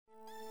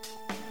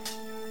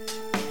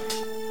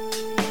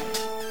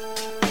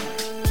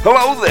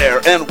Hello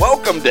there, and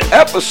welcome to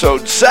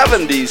episode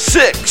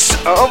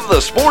 76 of the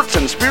Sports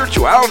and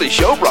Spirituality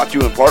Show, brought to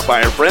you in part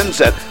by our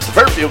friends at the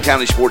Fairfield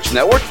County Sports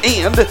Network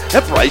and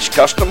at Price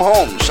Custom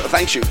Homes.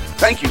 Thank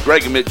you,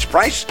 Greg and Mitch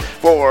Price,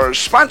 for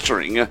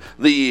sponsoring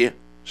the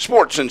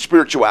Sports and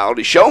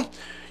Spirituality Show.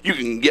 You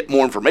can get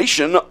more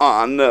information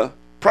on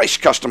Price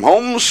Custom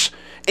Homes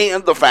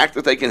and the fact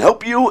that they can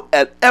help you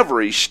at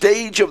every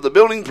stage of the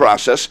building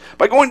process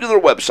by going to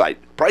their website,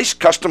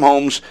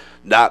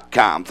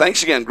 pricecustomhomes.com.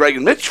 Thanks again, Greg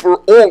and Mitch, for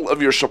all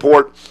of your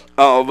support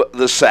of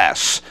the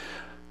SAS.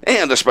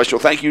 And a special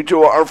thank you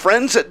to our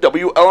friends at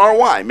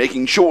WLRY,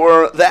 making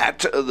sure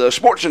that the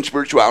Sports and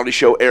Spirituality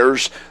Show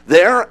airs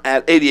there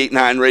at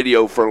 88.9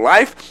 Radio for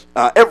Life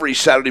every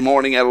Saturday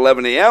morning at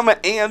 11 a.m.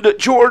 and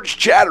George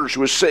Chatters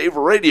with Save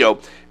Radio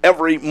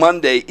every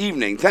Monday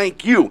evening.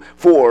 Thank you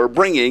for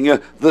bringing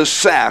the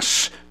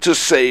SAS to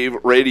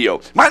Save Radio.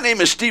 My name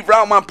is Steve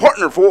Rao, my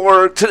partner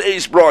for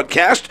today's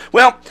broadcast.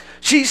 Well,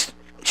 she's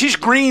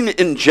green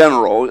in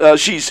general.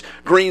 She's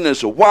green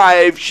as a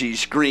wife.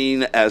 She's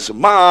green as a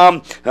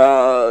mom.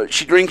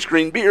 She drinks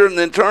green beer and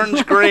then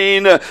turns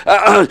green.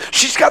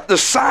 She's got the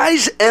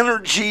size,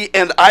 energy,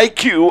 and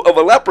IQ of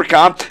a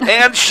leprechaun,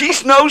 and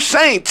she's no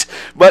saint,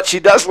 but she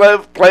does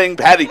love playing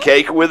patty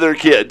cake with her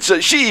kids.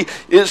 She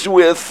is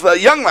with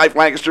Young Life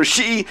Lancaster.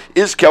 She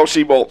is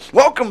Kelsey Bull.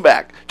 Welcome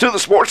back to the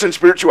Sports and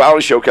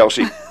Spirituality Show,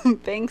 Kelsey.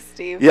 Thanks,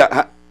 Steve.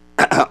 Yeah.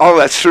 Oh,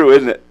 that's true,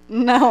 isn't it?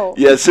 No.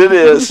 Yes, it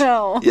is.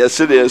 No.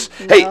 Yes, it is.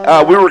 No. Hey,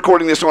 we're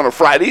recording this on a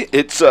Friday.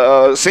 It's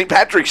St.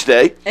 Patrick's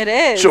Day. It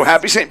is. So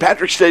happy St.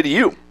 Patrick's Day to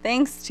you.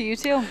 Thanks to you,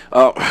 too.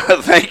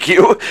 Thank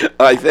you,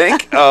 I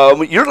think.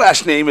 Your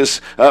last name is,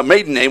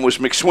 maiden name was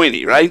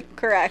McSweeney, right?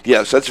 Correct.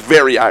 Yes, that's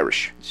very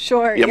Irish.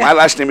 Sure. Yeah, my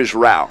last name is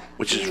Rao,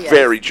 which is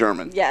very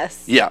German.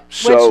 Yes. Yeah.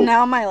 So, which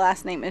now my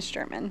last name is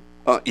German.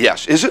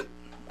 Yes. Is it?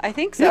 I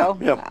think so.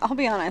 Yeah. I'll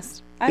be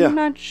honest. I'm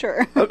not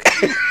sure.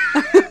 Okay.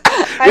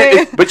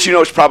 But you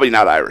know it's probably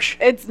not Irish.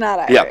 It's not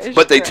Irish. Yeah,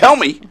 but they tell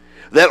me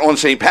that on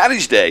St.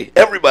 Patty's Day,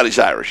 everybody's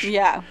Irish.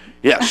 Yeah.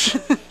 Yes.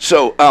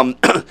 So,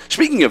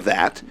 speaking of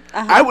that,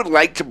 I would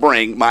like to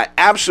bring my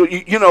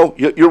absolute,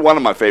 you're one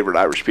of my favorite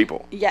Irish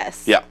people.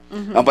 Yes. Yeah.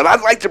 But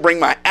I'd like to bring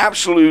my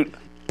absolute,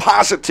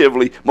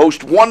 positively,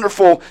 most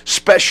wonderful,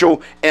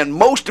 special, and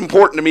most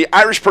important to me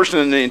Irish person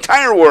in the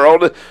entire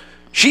world.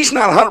 She's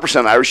not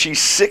 100% Irish. She's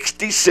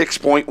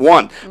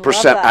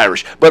 66.1%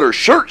 Irish. But her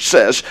shirt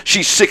says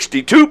she's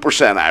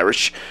 62%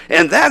 Irish.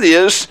 And that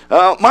is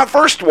my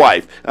first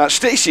wife,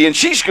 Stacey. And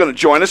she's going to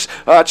join us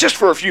just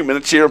for a few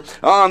minutes here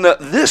on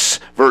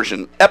this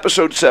version,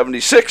 episode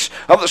 76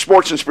 of the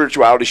Sports and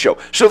Spirituality Show.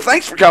 So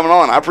thanks for coming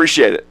on. I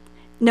appreciate it.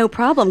 No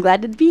problem.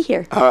 Glad to be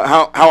here.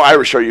 How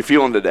Irish are you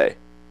feeling today?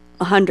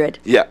 100.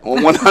 Yeah,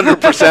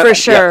 100%. For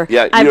sure.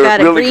 Yeah, I've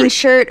got a really green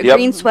shirt, a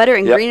green sweater,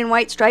 and green and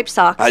white striped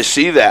socks. I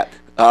see that.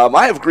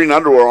 I have green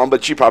underwear on,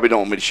 but you probably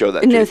don't want me to show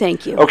that to No, you.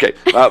 thank you. Okay,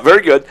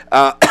 very good.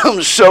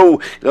 So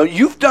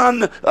you've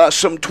done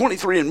some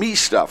 23andMe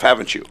stuff,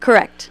 haven't you?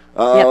 Correct.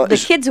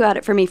 The kids got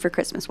it for me for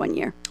Christmas one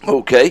year.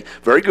 Okay,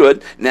 very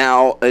good.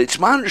 Now, it's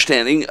my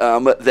understanding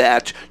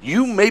that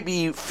you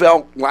maybe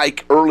felt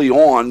like early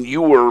on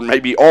you were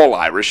maybe all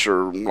Irish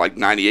or like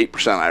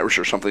 98% Irish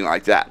or something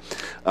like that.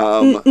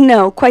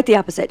 No, quite the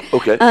opposite.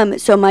 Okay.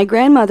 So my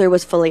grandmother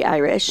was fully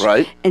Irish.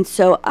 Right. And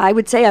so I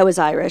would say I was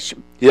Irish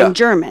and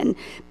German.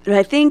 But I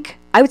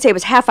would say I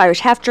was half Irish,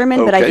 half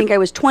German, but I think I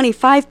was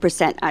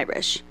 25%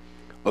 Irish.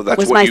 Oh, that's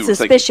was what my you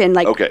suspicion,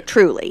 think.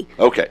 Truly.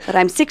 Okay. But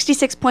I'm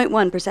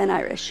 66.1%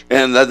 Irish.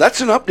 And that's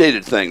an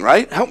updated thing,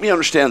 right? Help me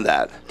understand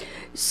that.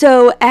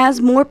 So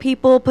as more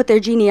people put their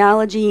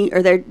genealogy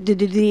or their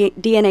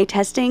DNA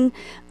testing,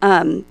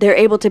 they're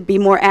able to be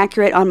more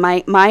accurate on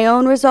my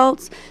own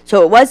results.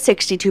 So it was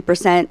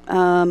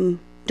 62%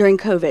 during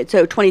COVID.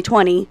 So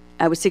 2020,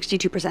 I was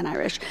 62%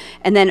 Irish.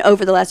 And then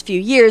over the last few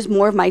years,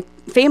 more of my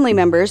family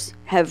members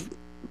have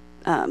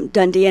done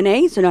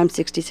DNA, so now I'm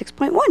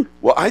 66.1.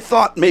 Well, I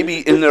thought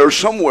maybe in there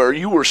somewhere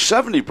you were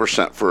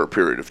 70% for a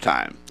period of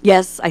time.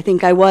 Yes, I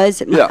think I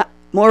was. Yeah.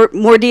 More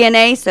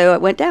DNA, so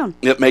it went down.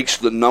 It makes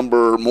the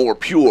number more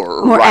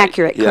pure. More right.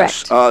 accurate,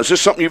 yes. correct. Is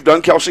this something you've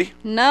done, Kelsey?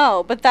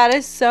 No, but that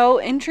is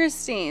so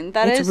interesting.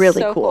 It's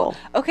really so cool.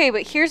 Okay,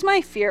 but here's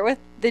my fear with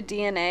the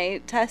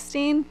DNA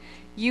testing.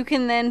 You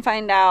can then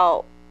find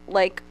out,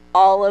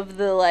 all of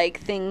the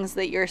things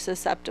that you're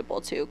susceptible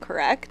to,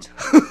 correct?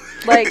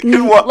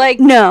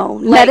 No,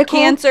 medical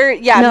cancer,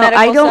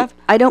 medical stuff.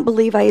 I don't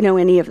believe I know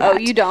any of that. Oh,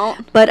 you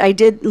don't? But I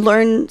did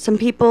learn some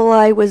people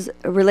I was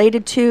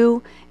related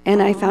to,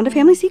 and I found a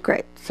family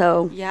secret.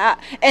 So yeah,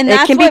 and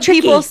that's what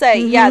people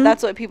say. Mm-hmm. Yeah,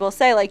 that's what people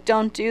say.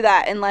 Don't do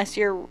that unless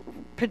you're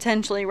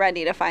potentially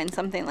ready to find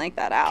something like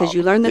that out. Because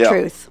you learn the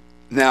truth.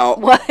 Now,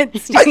 what? I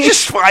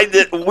just find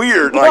it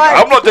weird.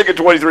 I'm not taking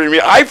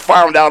 23andMe. I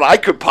found out I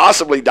could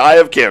possibly die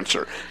of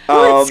cancer.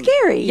 Well, it's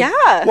scary.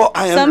 Yeah. Well,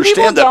 I Some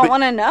understand that. Some people don't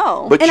want to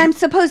know. But I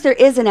suppose there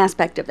is an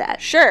aspect of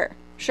that. Sure.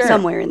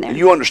 Somewhere in there.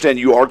 You understand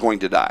you are going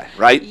to die,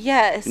 right?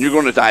 Yes. And you're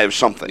going to die of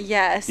something.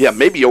 Yes. Yeah,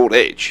 maybe old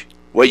age.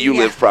 Way you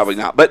live, probably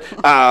not. But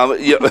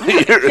yeah,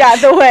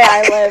 the way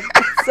I live,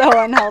 So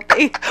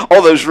unhealthy.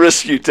 All those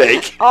risks you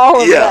take.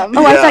 All of them.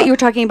 Oh, I thought you were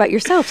talking about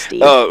yourself,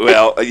 Steve. Oh,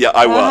 well, yeah,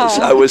 I was.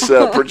 I was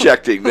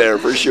projecting there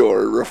for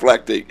sure,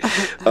 reflecting.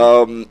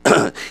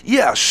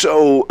 Yeah,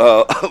 so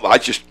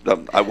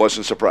I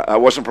wasn't surprised. I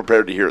wasn't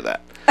prepared to hear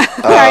that.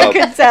 I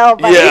could tell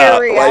by your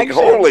reaction. like,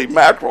 holy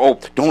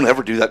mackerel. Don't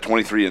ever do that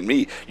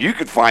 23andMe. You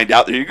could find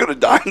out that you're going to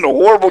die in a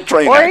horrible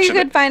train accident. Or you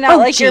could find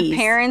out, your geez.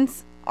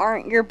 parents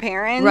aren't your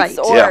parents. Right.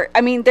 Or, Yeah.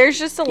 I mean, there's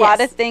just a lot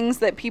Yes. of things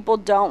that people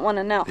don't want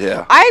to know.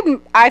 Yeah.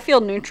 I feel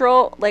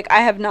neutral. Like,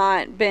 I have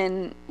not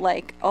been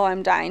like, oh,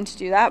 I'm dying to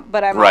do that.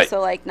 But I'm Right. also,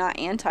 like, not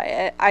anti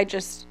it. I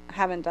just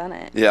haven't done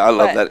it. Yeah, I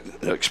love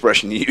But- that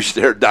expression you used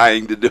there,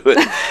 dying to do it.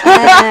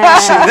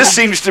 See, this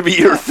seems to be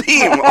your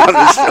theme on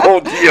this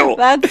whole deal.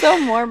 That's so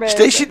morbid.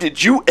 Stacey,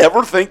 did you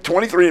ever think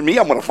 23andMe,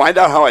 I'm going to find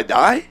out how I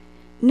die?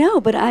 No,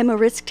 but I'm a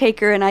risk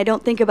taker and I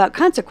don't think about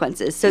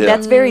consequences. So Yeah.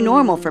 that's very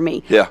normal for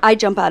me. Yeah. I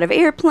jump out of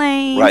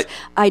airplanes. Right.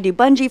 I do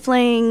bungee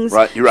flings.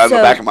 Right, you ride on the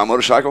So- back of my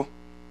motorcycle?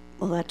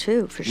 Well, that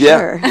too, for Yeah,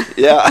 sure.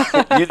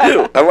 yeah, you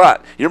do, a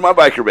lot. You're my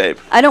biker babe.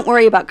 I don't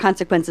worry about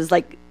consequences.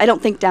 Like, I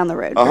don't think down the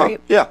road. Very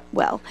Yeah.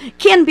 well,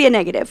 can be a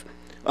negative.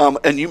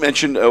 And you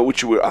mentioned,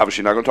 which we're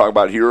obviously not going to talk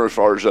about here, as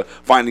far as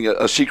finding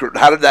a secret.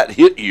 How did that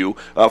hit you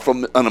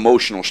from an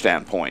emotional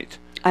standpoint?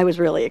 I was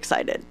really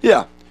excited.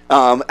 Yeah.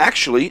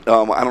 Actually, I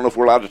don't know if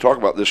we're allowed to talk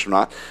about this or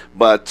not,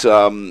 but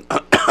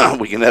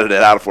we can edit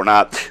it out if we're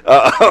not.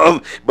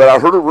 But I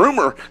heard a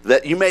rumor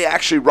that you may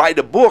actually write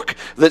a book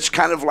that's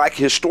kind of like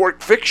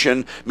historic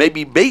fiction,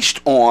 maybe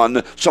based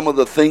on some of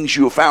the things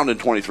you have found in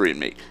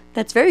 23andMe.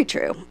 That's very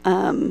true.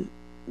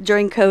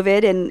 During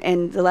COVID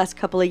and the last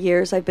couple of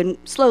years, I've been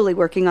slowly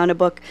working on a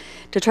book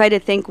to try to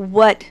think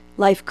what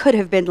life could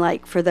have been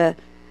like for the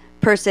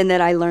person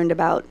that I learned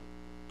about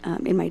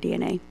in my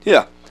DNA.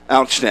 Yeah.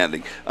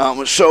 Outstanding.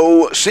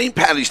 So, St.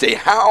 Paddy's Day,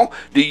 how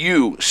do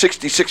you,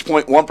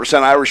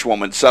 66.1% Irish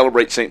woman,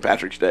 celebrate St.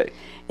 Patrick's Day?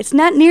 It's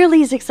not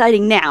nearly as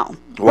exciting now.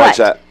 Why is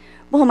but- that?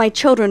 Well, my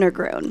children are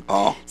grown.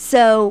 Oh.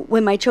 So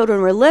when my children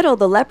were little,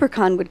 the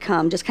leprechaun would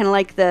come, just kind of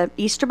like the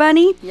Easter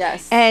bunny.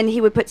 Yes. And he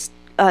would put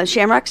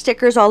shamrock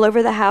stickers all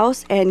over the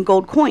house and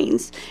gold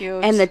coins.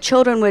 Cute. And the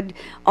children would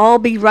all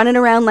be running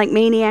around like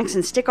maniacs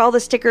and stick all the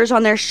stickers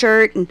on their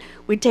shirt. And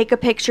we'd take a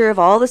picture of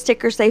all the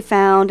stickers they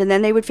found. And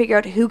then they would figure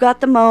out who got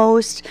the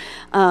most.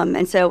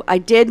 And so I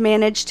did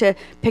manage to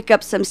pick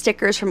up some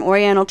stickers from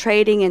Oriental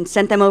Trading and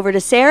sent them over to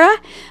Sarah.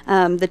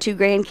 The two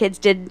grandkids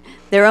did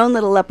their own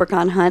little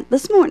leprechaun hunt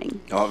this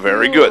morning. Oh,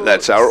 very good.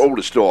 That's our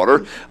oldest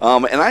daughter.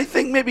 And I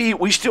think maybe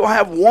we still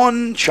have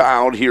one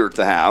child here at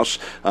the house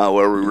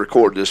where we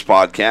record this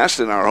podcast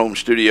in our home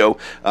studio.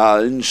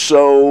 And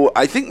so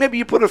I think maybe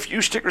you put a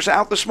few stickers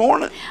out this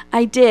morning.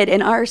 I did,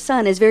 and our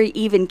son is very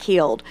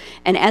even-keeled.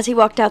 And as he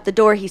walked out the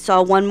door, he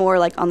saw one more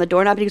like on the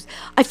doorknob, and he goes,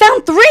 "I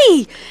found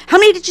 3! How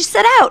many did you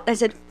set out?" I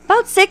said,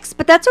 "About 6,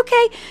 but that's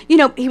okay." You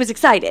know, he was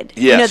excited.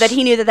 You know, Yes. that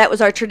he knew that was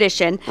our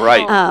tradition.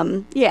 Right.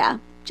 Yeah,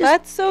 just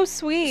That's so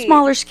sweet.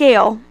 smaller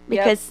scale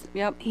because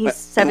Yep. he's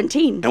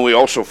 17. And we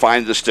also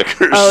find the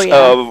stickers Oh,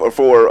 yeah.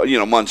 for,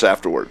 months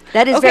afterward.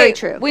 That is Okay, very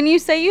true. when you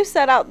say you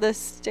set out the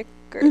sticker,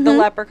 the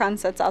leprechaun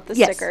sets out the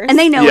Yes, stickers. and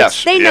they know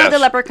Yes, they know yes. the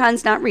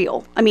leprechaun's not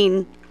real. I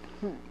mean,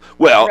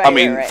 Well, I Right,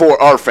 mean, right. for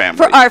our family.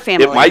 For our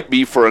family. It might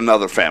be for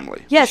another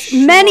family. yes,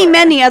 many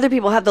Sure. other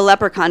people have the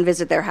leprechaun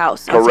visit their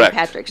house on Correct. St.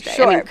 Patrick's Day. I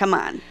Sure. mean, come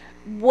on.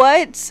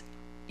 What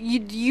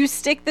you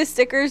stick the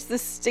stickers, the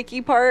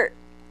sticky part,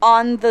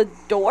 on the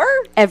door,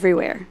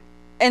 Everywhere.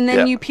 and then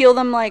Yeah. you peel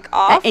them like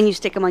off. And you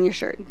stick them on your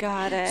shirt.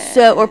 Got it.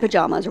 So, or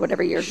pajamas or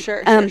whatever you're.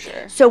 Sure.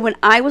 So when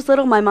I was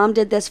little, my mom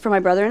did this for my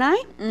brother and I,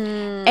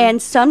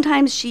 and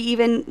sometimes she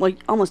even, well,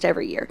 almost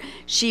every year,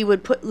 she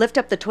would lift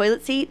up the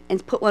toilet seat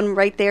and put one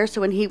right there.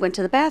 So when he went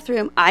to the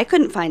bathroom, I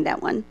couldn't find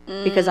that one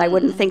because I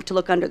wouldn't think to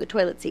look under the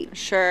toilet seat.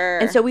 Sure.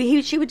 And so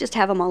she would just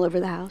have them all over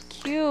the house.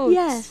 cute.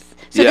 Yes.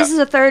 So Yeah. this is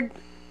a third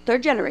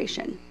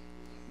generation.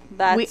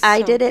 That's I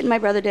so- did it, and my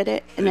brother did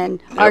it, and then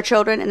our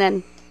children, and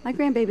then my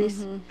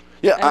grandbabies.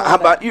 Yeah. How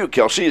about you,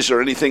 Kelsey? Is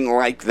there anything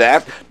like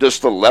that? Does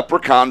the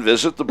leprechaun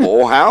visit the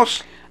Bull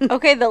House?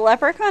 Okay, the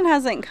leprechaun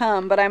hasn't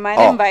come, but I might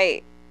Oh.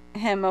 invite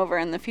him over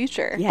in the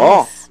future.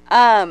 Yes.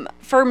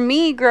 For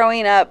me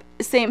growing up,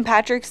 St.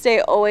 Patrick's Day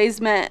always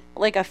meant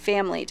like a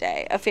family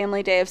day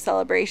of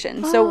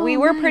celebration. So we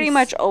were pretty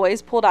nice. much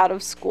always pulled out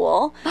of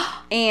school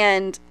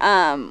and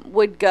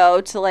would go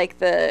to like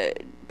the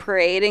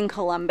parade in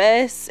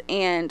Columbus,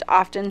 and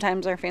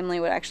oftentimes our family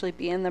would actually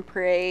be in the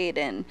parade,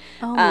 and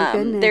Oh, my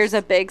goodness. there's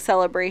a big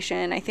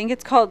celebration. I think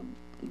it's called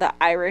the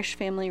Irish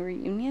Family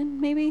Reunion,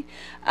 maybe.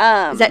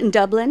 Is that in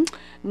Dublin?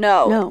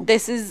 No.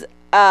 This is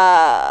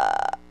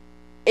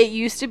it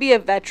used to be a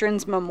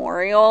veterans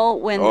memorial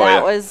when Oh, that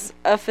yeah. was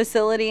a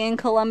facility in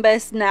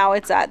Columbus. Now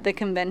it's at the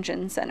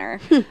convention center.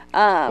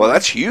 Well,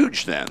 that's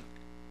huge then.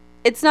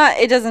 It's not,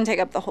 it doesn't take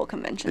up the whole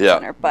convention Yeah.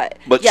 center, but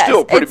But yes,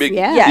 still a pretty it's- big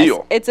yeah. yes,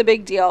 deal. it's a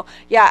big deal.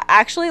 Yeah,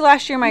 actually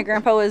last year my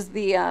grandpa was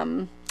the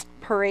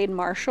parade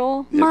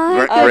marshal.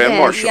 My Grand goodness.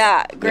 Marshal.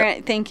 Yeah,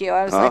 thank you.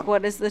 I was Uh-huh. like,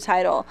 what is the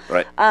title?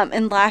 Right.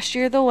 And last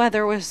year the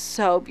weather was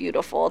so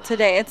beautiful.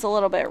 Today it's a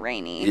little bit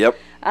rainy. Yep.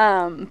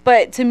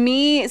 But to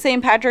me,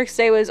 St. Patrick's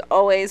Day was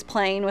always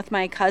playing with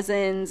my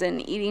cousins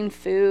and eating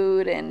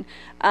food, and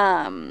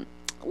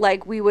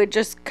like we would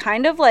just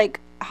kind of like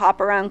hop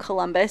around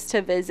Columbus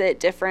to visit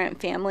different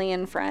family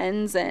and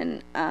friends,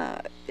 and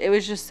it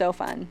was just so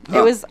fun. It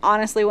was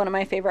honestly one of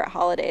my favorite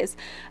holidays.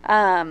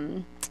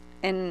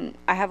 And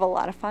I have a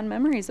lot of fond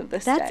memories of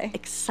this That's day.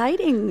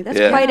 exciting. That's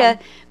Yeah.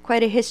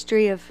 quite a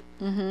history of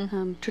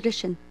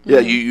tradition.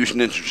 Yeah, you used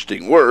an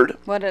interesting word.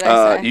 What did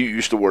I say? You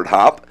used the word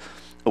hop,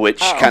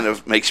 which kind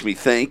of makes me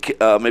think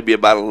maybe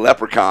about a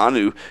leprechaun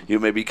who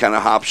maybe kind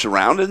of hops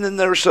around. And then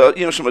there's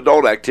some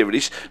adult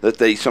activities that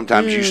they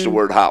sometimes use the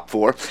word hop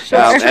for.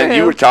 And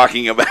you were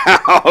talking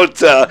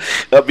about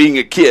being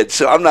a kid,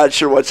 so I'm not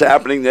sure what's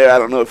happening there. I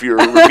don't know if you're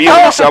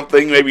revealing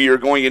something. Maybe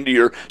you're going into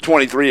your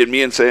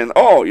 23andMe and saying,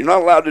 "Oh, you're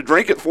not allowed to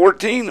drink at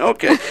 14."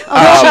 Okay.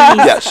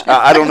 Yes,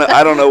 I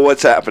don't know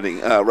what's happening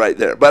right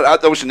there,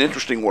 but that was an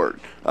interesting word,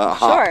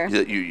 hop,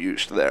 that you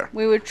used there.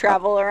 We would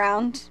travel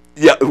around.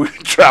 Yeah, we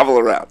travel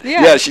around.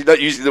 Yeah, she's not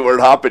using the word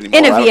hop anymore.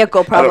 In a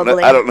vehicle,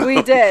 probably. I don't know.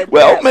 We did.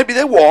 Well, maybe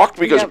they walked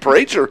because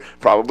parades are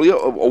probably a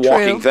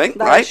walking thing,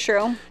 right? That's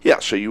true. Yeah,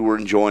 so you were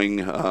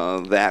enjoying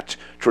that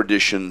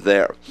tradition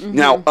there.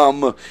 Now,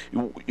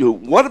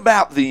 what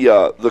about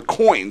the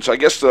coins? I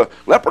guess the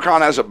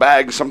leprechaun has a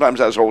bag, sometimes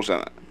has holes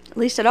in it. At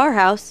least at our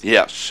house.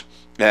 Yes.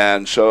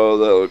 And so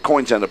the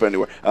coins end up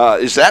anywhere.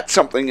 Is that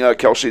something,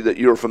 Kelsey, that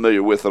you're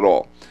familiar with at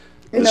all?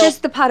 It's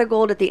just the pot of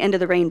gold at the end of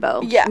the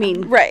rainbow. Yeah, I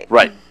mean, right.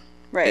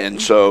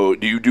 And so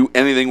do you do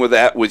anything with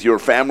that with your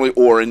family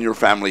or in your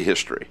family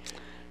history?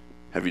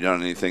 Have you done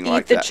anything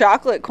like Eat the that?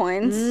 chocolate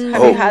coins.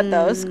 Have you had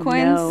those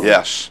coins? No.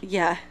 Yes.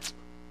 Yeah.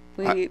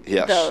 We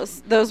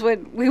yes.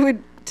 we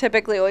would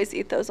typically always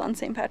eat those on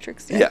St.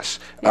 Patrick's Day. Yes.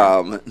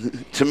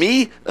 To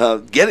me,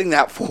 getting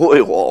that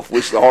foil off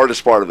was the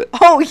hardest part of it.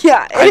 Oh,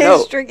 yeah. It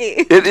know. is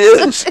tricky. It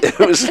is. It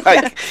was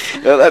like,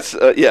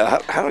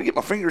 how do I get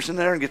my fingers in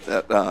there and get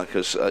that?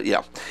 Because,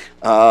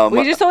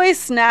 We just always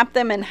snap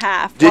them in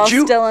half Did while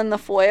you? still in the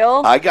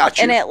foil. I got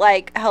you. And it,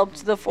 like,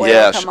 helped the foil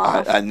yes, come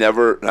off. I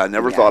never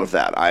thought of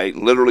that. I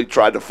literally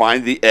tried to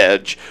find the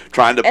edge,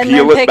 trying to And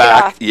peel then it pick it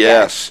back. off.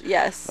 Yes.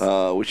 Yes.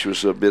 Which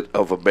was a bit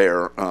of a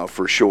bear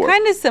for sure.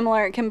 Kind of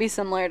similar. It can be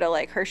similar to,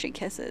 like, Hershey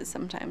Kisses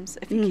sometimes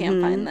if you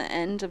can't find the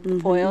end of the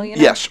foil, you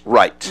know? Yes,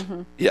 right.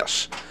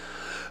 Yes.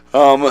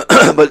 But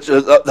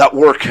that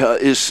work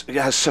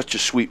has such a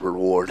sweet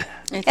reward.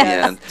 It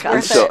And does. It's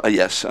worth so, it.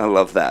 yes, I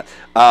love that.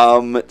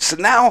 So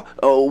now,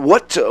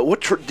 what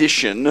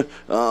tradition,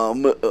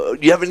 do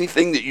you have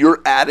anything that you're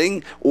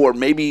adding or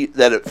maybe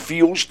that it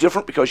feels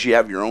different because you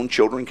have your own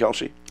children,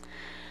 Kelsey?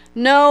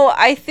 No,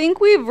 I think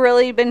we've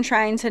really been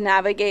trying to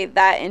navigate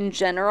that in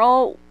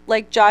general.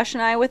 Like Josh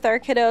and I with our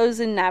kiddos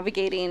and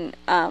navigating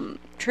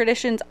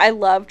traditions. I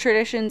love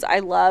traditions. I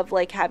love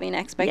like having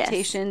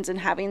expectations and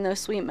having those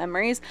sweet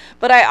memories.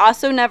 But I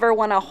also never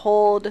want to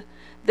hold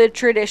the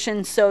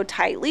tradition so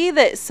tightly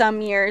that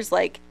some years,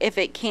 like if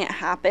it can't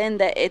happen,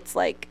 that it's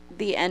like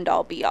the end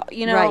all be all,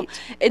 you know? Right.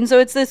 And so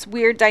it's this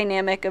weird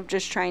dynamic of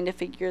just trying to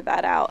figure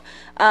that out.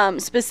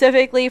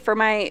 Specifically for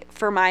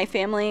my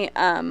family,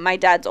 my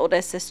dad's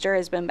oldest sister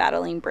has been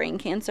battling brain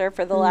cancer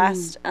for the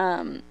last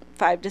 5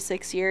 to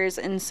 6 years.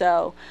 And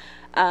so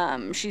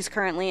she's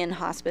currently in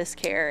hospice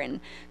care. And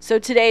so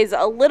today's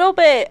a little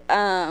bit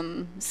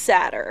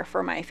sadder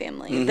for my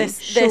family.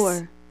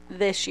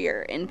 This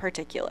year in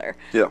particular.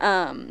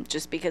 Yeah.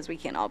 Just because we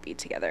can't all be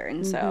together.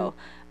 And so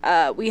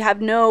we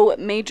have no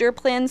major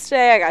plans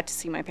today. I got to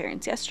see my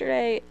parents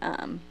yesterday.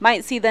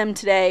 Might see them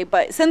today,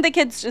 but sent the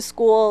kids to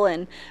school.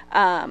 And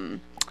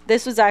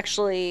this was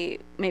actually,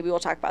 maybe we'll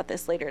talk about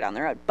this later down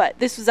the road, but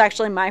this was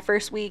actually my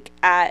first week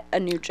at a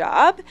new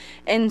job.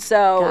 And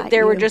so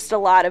there were just a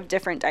lot of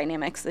different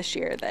dynamics this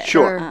year that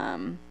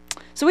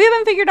so we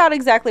haven't figured out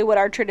exactly what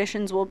our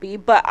traditions will be,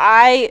 but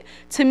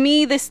to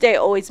me, this day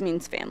always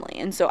means family.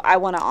 And so I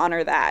want to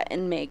honor that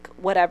and make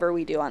whatever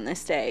we do on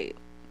this day,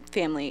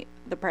 family,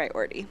 the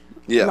priority.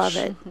 Yes. Love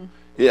it.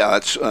 Yeah,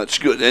 that's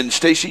good. And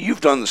Stacey,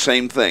 you've done the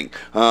same thing.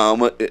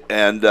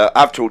 And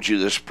I've told you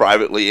this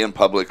privately and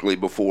publicly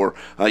before.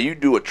 You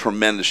do a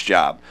tremendous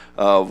job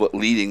of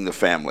leading the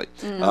family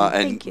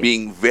and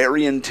being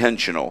very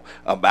intentional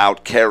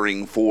about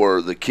caring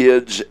for the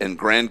kids and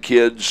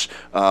grandkids.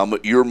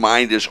 Your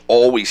mind is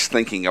always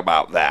thinking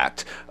about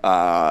that.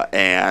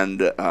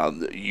 And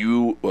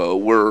you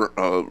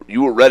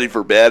were ready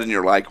for bed, and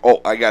you're like,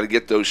 oh, I got to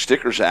get those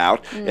stickers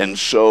out. And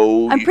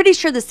so I'm pretty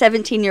sure the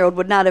 17-year-old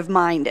would not have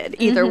minded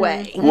either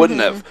way. Wouldn't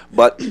have,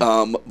 but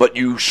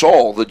you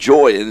saw the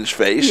joy in his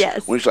face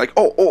when he's like,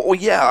 oh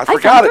yeah, I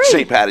forgot it's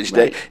St. Patty's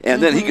Day,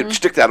 and then he could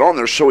stick that on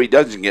there so he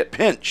doesn't get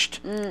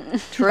pinched.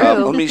 True.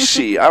 Let me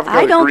see. I've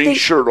got a green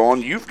shirt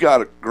on. You've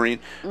got a green.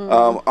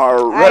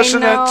 Our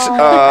resident.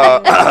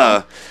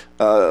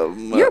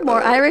 You're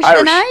more. Irish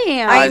than I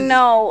am. I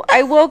know.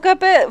 I woke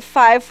up at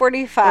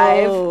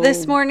 5:45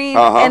 this morning,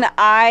 and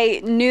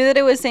I knew that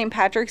it was St.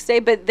 Patrick's Day.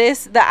 But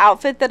the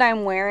outfit that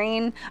I'm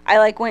wearing,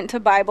 I went to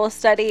Bible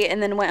study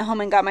and then went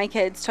home and got my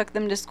kids, took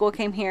them to school,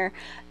 came here.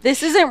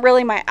 This isn't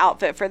really my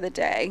outfit for the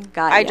day.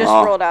 I just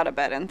rolled out of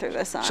bed and threw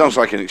this on. Sounds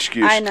like an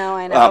excuse. I know.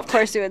 Of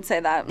course you would say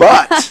that.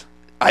 But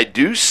I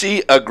do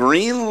see a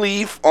green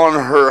leaf on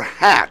her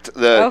hat.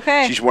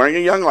 She's wearing a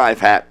Young Life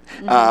hat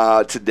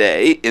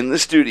today in the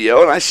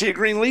studio, and I see a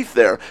green leaf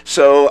there.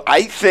 So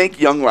I think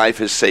Young Life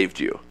has saved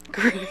you.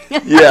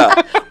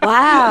 Yeah.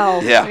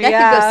 Wow. Yeah. That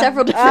could go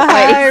several different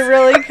ways. It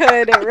really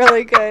could. It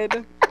really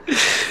could.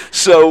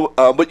 So,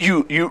 but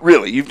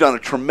you've done a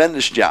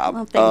tremendous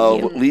job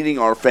of leading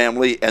our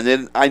family, and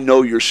then I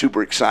know you're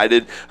super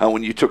excited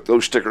when you took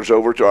those stickers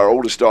over to our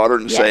oldest daughter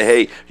and say,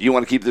 "Hey, you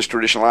want to keep this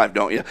tradition alive,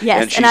 don't you?"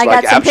 Yes, and I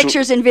got some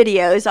pictures and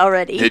videos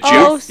already. Did you?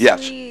 Oh,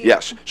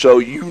 yes. So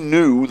you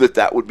knew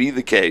that would be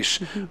the case,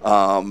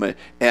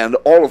 and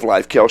all of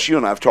life, Kelsey, you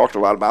and I have talked a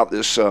lot about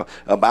this,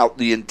 about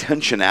the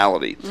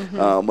intentionality.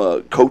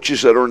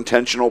 Coaches that are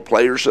intentional,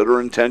 players that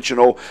are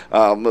intentional.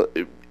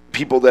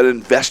 People that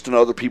invest in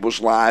other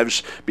people's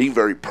lives, being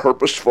very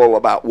purposeful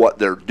about what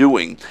they're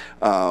doing,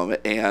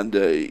 and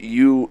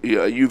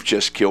you've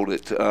just killed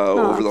it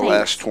over the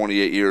last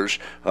 28 years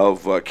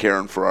of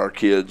caring for our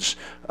kids.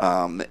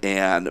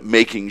 And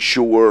making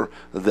sure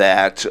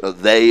that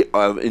they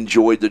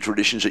enjoyed the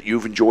traditions that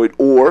you've enjoyed,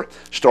 or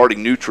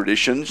starting new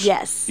traditions.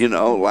 Yes.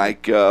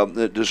 Like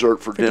the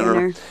dessert for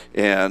dinner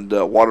and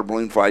water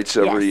balloon fights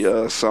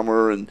every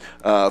summer, and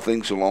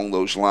things along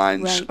those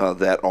lines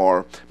that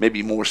are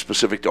maybe more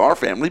specific to our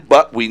family.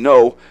 But we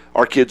know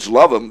our kids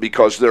love them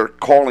because they're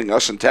calling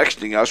us and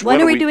texting us. When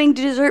are we doing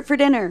dessert for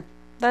dinner?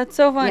 That's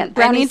so fun. Yeah,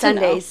 brownie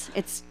Sundays.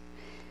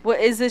 What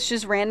is this?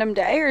 Just random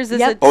day, or is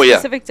this a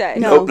specific day?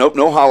 Nope,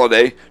 no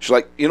holiday. She's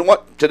like, you know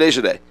what? Today's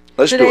the day.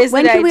 Let's do it.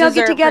 When can we all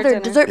get together?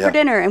 Dessert for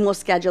dinner, and we'll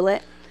schedule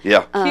it.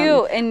 Yeah.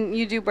 Cute. And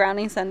you do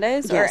brownie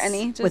Sundays or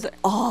any? With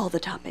all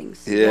the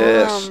toppings.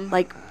 Yes.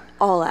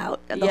 All out.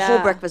 The whole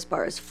breakfast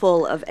bar is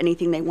full of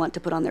anything they want to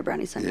put on their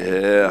brownie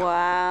sundae. Yeah.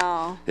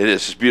 Wow. It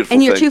is. It's beautiful.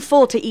 And you're too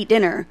full to eat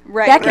dinner.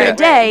 Right. Back in the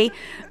day,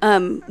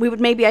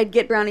 I'd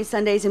get brownie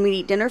sundaes and we'd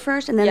eat dinner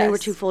first, and then they were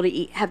too full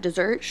to have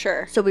dessert.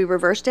 Sure. So we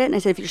reversed it, and I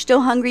said, if you're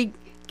still hungry,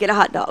 get a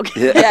hot dog.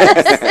 Yeah.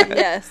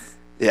 Yes.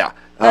 Yeah.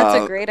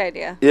 That's a great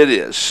idea. It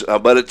is,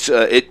 but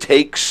it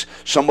takes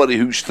somebody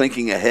who's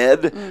thinking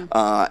ahead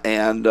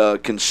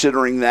and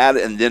considering that,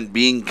 and then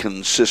being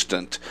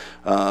consistent.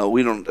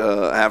 We don't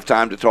have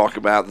time to talk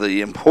about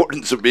the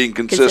importance of being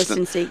consistent.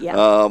 Consistency,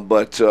 yeah.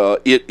 But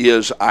it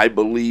is, I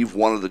believe,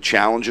 one of the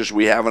challenges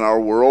we have in our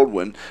world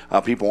when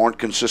people aren't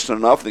consistent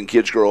enough. Then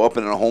kids grow up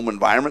in a home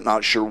environment,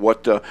 not sure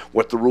what the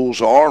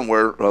rules are and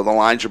where the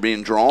lines are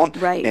being drawn.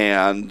 Right.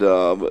 And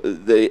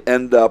they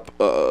end up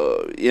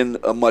in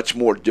a much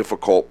more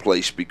difficult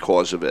place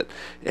because of it.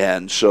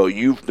 And so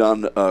you've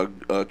done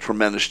a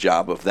tremendous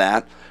job of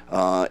that,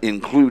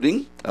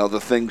 including the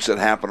things that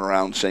happen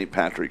around St.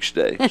 Patrick's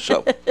Day.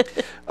 So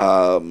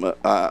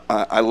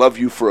I love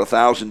you for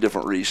 1,000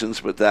 different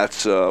reasons, but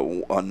that's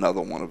another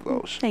one of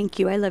those. Thank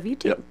you. I love you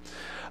too.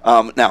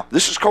 Yep. Now,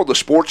 this is called the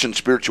Sports and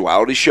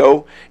Spirituality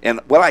Show, and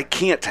what I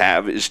can't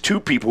have is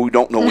two people who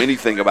don't know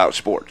anything about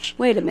sports.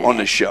 Wait a minute. On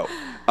this show.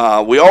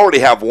 We already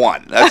have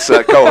one. That's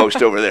a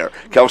co-host over there,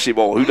 Kelsey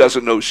Bowl, who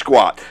doesn't know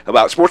squat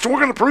about sports. And we're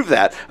going to prove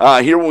that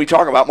here when we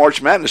talk about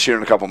March Madness here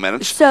in a couple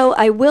minutes. So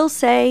I will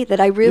say that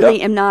I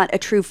really am not a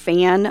true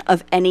fan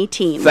of any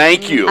team.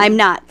 Thank you. I'm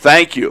not.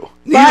 Thank you.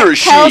 Neither is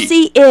she.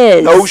 Kelsey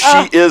is. No,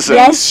 she isn't.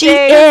 Yes, she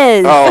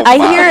is. Oh,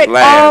 I hear it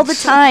all the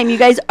Lance. time. You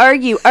guys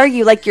argue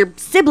like your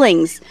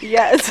siblings.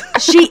 Yes.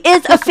 She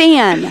is a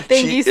fan.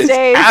 Thank She you, is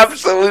Stacey.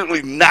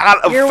 absolutely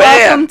not a You're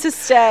fan. welcome to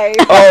stay.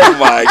 Oh,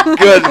 my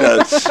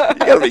goodness. You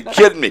got to be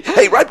kidding me.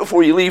 Hey, right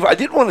before you leave, I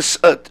did want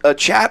to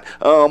chat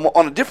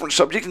on a different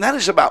subject, and that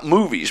is about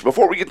movies.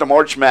 Before we get to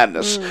March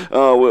Madness,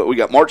 we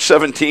got March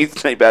 17th,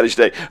 St. Patty's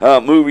Day,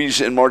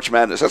 movies in March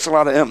Madness. That's a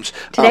lot of M's.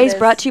 Today's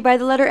brought to you by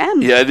the letter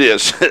M. Yeah, it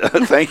is.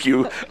 Thank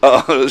you.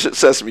 It was at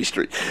Sesame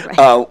Street,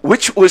 Right.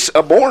 which was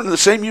born the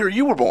same year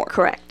you were born.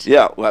 Correct.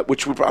 Yeah,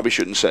 which we probably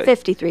shouldn't say.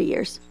 53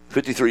 years.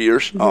 53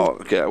 years? Oh,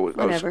 okay. I wasn't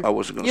Whatever.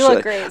 going to say. You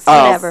look great.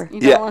 Whatever.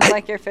 You don't look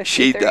like you're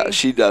 53.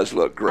 She does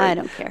look great. I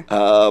don't care.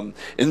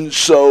 And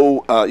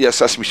so, yes,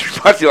 Sesame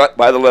Street brought to you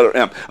by the letter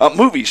M.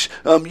 Movies.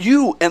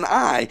 You and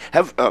I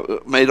have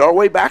made our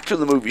way back to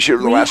the movies here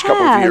in the last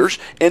couple of years.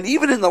 And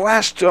even in the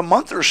last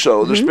month or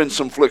so, there's been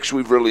some flicks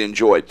we've really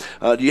enjoyed.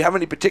 Do you have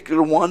any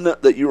particular one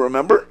that you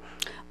remember?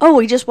 Oh,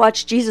 we just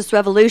watched Jesus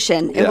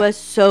Revolution. Yeah. It was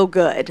so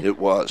good. It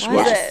was.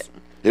 Was it?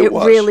 It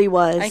was. really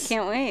was. I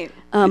can't wait.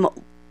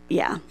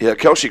 Yeah. Yeah,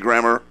 Kelsey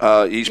Grammer,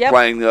 he's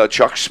playing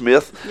Chuck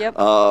Smith. Yep.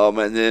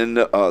 And then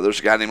there's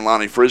a guy named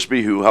Lonnie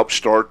Frisbee who helped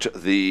start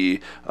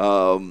the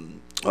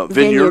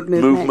Vineyard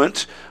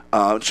Movement.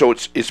 So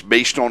it's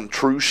based on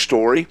true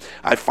story.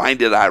 I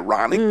find it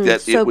ironic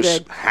that so it was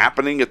good.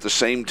 happening at the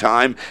same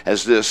time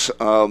as this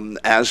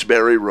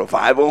Asbury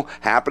revival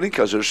happening,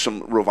 because there's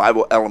some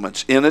revival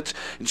elements in it.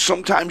 And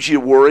sometimes you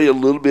worry a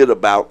little bit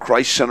about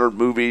Christ-centered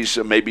movies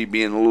maybe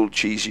being a little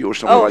cheesy or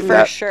something like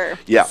that. Oh, for sure.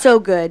 Yeah. So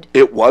good.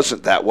 It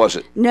wasn't that, was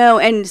it? No,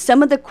 and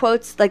some of the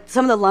quotes, like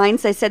some of the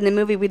lines I said in the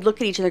movie, we'd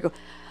look at each other and go,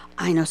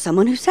 I know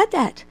someone who said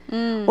that.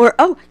 Or,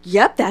 oh,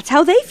 yep, that's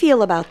how they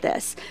feel about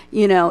this.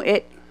 You know,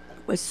 it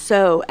was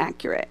so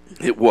accurate.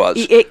 It was.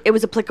 It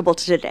was applicable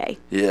to today.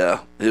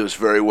 Yeah, it was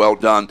very well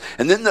done.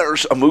 And then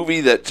there's a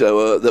movie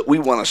that we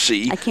want to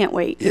see. I can't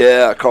wait.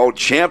 Yeah, called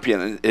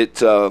Champion.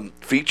 It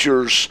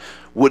features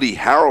Woody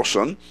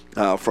Harrelson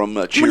from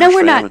Cheers. No, we're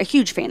fame. not a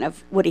huge fan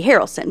of Woody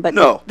Harrelson, but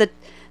No. the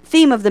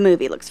theme of the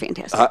movie looks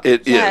fantastic.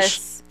 It is.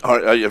 Yes.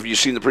 Have you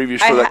seen the previews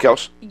for that,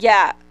 Kels?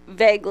 Yeah,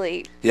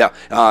 vaguely. Yeah,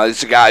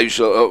 it's a guy who's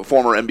a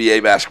former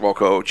NBA basketball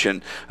coach,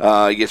 and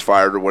he gets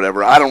fired or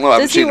whatever. I don't know. I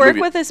haven't Does he seen the work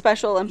movie. with the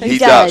Special Olympics? He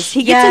does. does.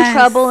 He gets in Yes.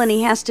 trouble and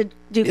he has to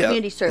do Yeah,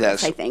 community service,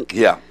 yes. I think.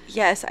 Yeah.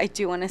 Yes, I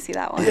do want to see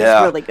that one.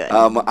 Yeah, really good.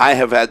 I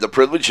have had the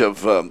privilege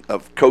of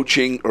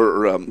coaching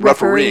or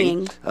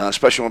refereeing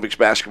Special Olympics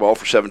basketball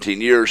for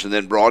 17 years, and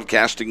then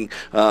broadcasting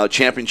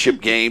championship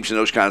games and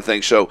those kind of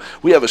things. So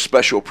we have a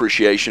special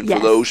appreciation for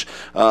Yes. those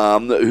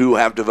who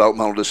have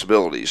developmental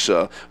disabilities.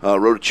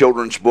 Wrote a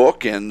children's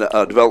book, and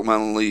a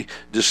developmentally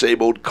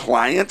disabled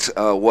client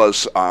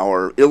was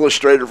our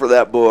illustrator for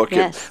that book.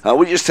 Yes. And,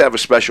 we just have a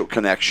special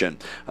connection.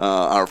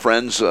 Our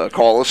friends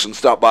call us and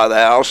stop by the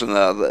house and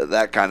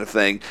that kind of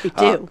thing. We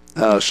do.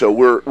 So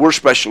we're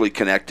specially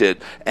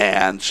connected,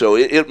 and so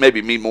it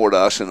maybe mean more to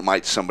us than it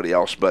might to somebody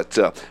else. But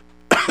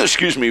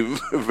excuse me,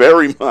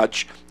 very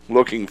much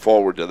looking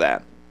forward to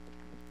that.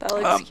 That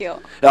looks cute.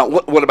 Now,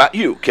 what about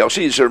you,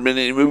 Kelsey? Has there been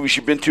any movies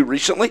you've been to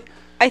recently?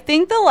 I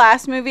think the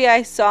last movie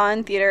I saw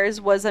in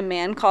theaters was A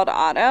Man Called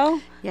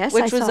Otto. Yes,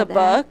 which I was saw a that.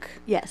 book.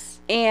 Yes.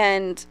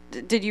 And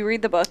did you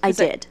read the book? I 'Cause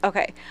did.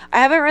 Okay. I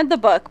haven't read the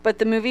book, but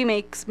the movie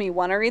makes me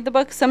want to read the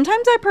book.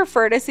 Sometimes I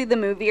prefer to see the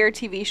movie or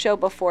TV show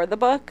before the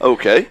book.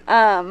 Okay.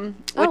 Oh,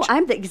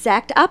 I'm the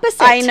exact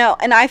opposite. I know,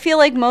 and I feel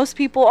like most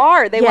people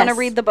are. They want to Yes.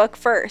 read the book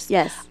first.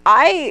 Yes.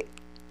 I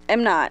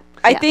am not.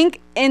 I Yeah. think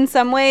in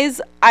some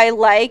ways I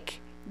like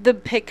the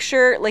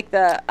picture, like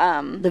the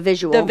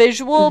visual. the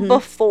visual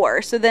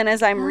before. So then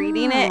as I'm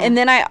reading it, and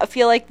then I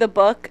feel like the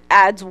book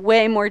adds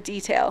way more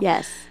detail.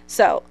 Yes.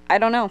 So I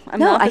don't know. I'm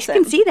the No, I opposite.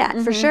 can see that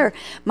for sure.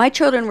 My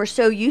children were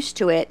so used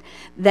to it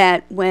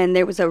that when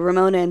there was a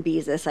Ramona and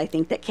Beezus, I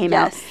think, that came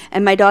out, Yes.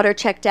 and my daughter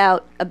checked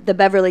out the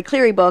Beverly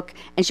Cleary book,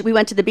 and we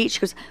went to the beach. She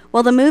goes,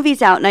 "Well, the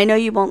movie's out, and I know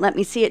you won't let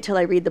me see it till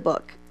I read the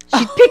book."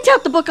 She picked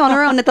out the book on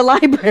her own at the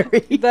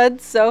library.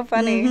 That's so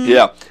funny.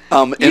 Yeah.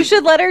 You and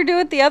should let her do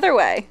it the other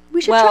way. We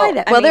should try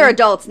that. I Well, they're mean,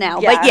 adults now,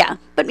 yeah. but yeah,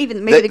 but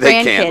even maybe the they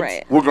grandkids. can.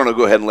 Right. We're going to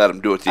go ahead and let them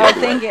do it the Oh,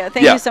 other way. thank you.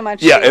 Thank you so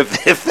much. Yeah. Steve.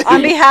 If they,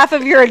 On behalf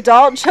of your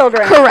adult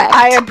children, Correct.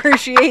 I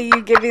appreciate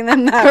you giving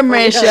them that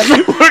Permission.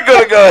 freedom. we're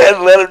going to go ahead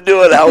and let them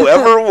do it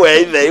however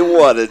way they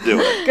want to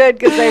do it. Good,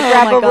 because they my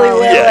probably God.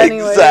 will Yeah,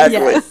 anyway.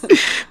 exactly.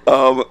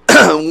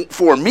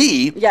 For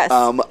me, Yes.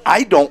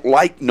 I don't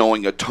like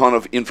knowing a ton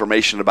of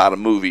information about a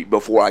movie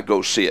before I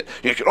go see it.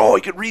 You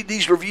could read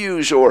these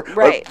reviews or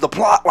Right. the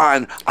plot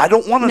line. I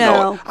don't want to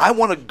know No. it. I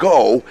want to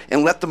go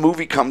and let the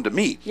movie come to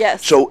me.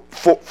 Yes. So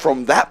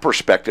from that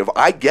perspective,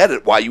 I get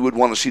it why you would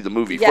want to see the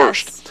movie Yes.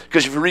 first.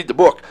 Because if you read the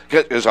book,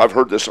 because I've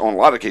heard this on a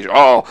lot of occasions,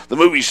 the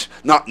movie's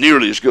not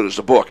nearly as good as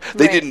the book.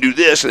 They Right. didn't do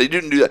this and they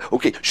didn't do that.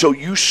 Okay, so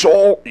you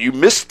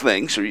missed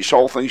things, or you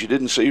saw things you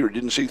didn't see, or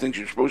didn't see things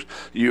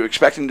you were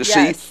expecting to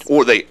Yes. see,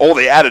 or they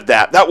added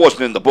that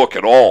wasn't in the book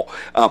at all,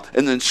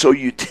 and then so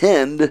you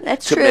tend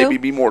That's to true. maybe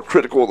be more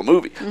critical of the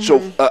movie. So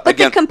But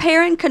again, the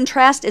compare and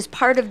contrast is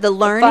part of the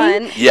learning.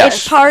 fun. Yes.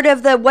 It's part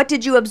of the what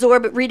did you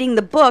absorb reading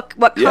the book?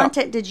 What Yeah.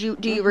 content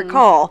do you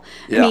recall?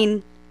 Yeah. I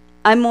mean,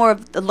 I'm more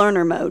of the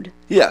learner mode.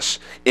 yes,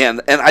 and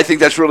I think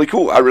that's really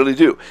cool. I really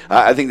do.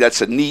 I think that's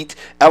a neat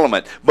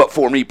element. But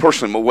for me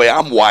personally, the way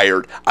I'm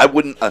wired, I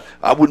wouldn't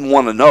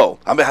want to know.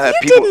 I mean, I have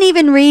You people. didn't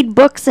even read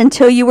books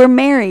until you were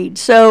married,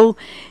 so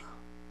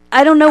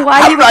I don't know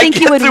why How you did would I think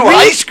get you would through read.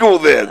 high school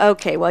then?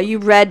 Okay, well, you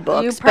read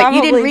books, You but you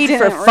didn't probably read for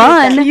didn't read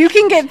fun. them. You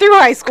can get through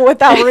high school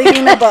without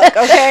reading a book,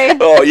 okay?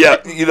 Oh yeah,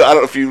 I don't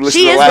know if you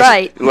listened She to is the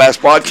right. last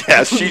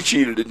podcast. She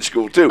cheated in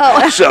school too.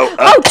 So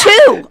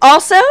Two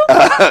also.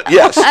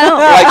 yes,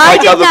 I like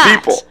did other not.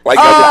 people, like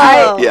Oh.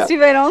 other people. Yeah.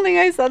 Steve, I don't think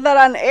I said that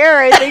on air.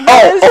 I think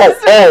that was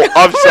just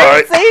I'm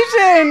sorry.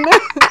 conversation.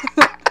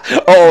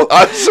 Oh,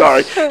 I'm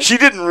sorry. She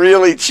didn't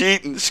really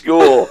cheat in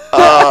school.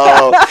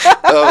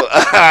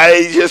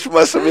 I just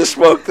must have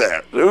misspoke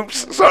there.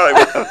 Oops, sorry.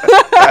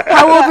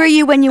 How old were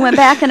you when you went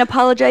back and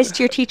apologized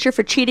to your teacher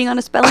for cheating on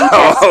a spelling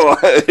test? Oh,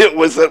 it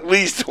was at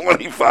least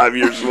 25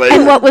 years later.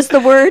 And what was the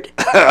word?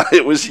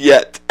 It was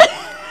yet.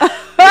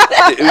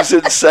 It was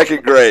in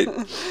second grade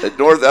at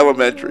North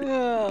Elementary.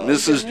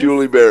 Mrs.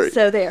 Julie Berry.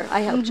 So there,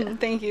 I helped you.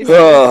 Thank you.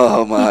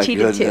 Oh my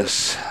cheated too.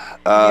 goodness.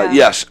 Yeah.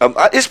 Yes,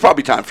 it's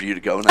probably time for you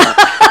to go now.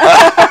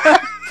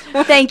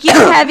 Thank you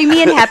for having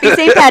me, and happy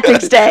St.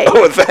 Patrick's Day.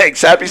 Oh,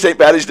 thanks. Happy St.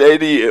 Patrick's Day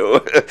to you.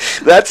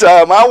 That's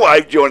my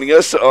wife joining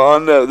us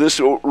on this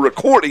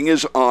recording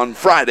is on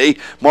Friday,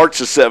 March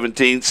the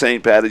 17th,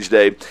 St. Patrick's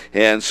Day.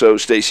 And so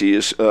Stacey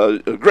has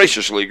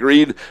graciously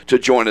agreed to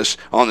join us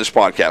on this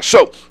podcast.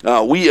 So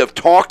we have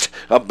talked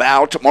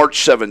about March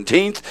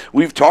 17th.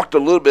 We've talked a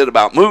little bit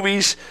about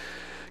movies.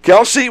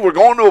 Kelsey, we're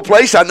going to a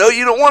place I know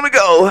you don't want to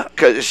go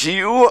because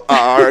you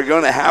are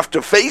going to have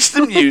to face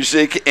the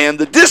music and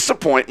the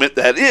disappointment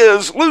that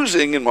is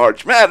losing in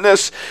March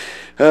Madness.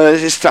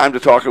 It's time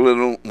to talk a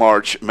little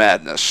March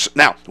Madness.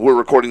 Now, we're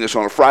recording this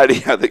on a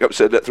Friday. I think I've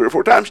said that 3 or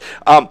 4 times.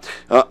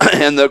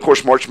 And, of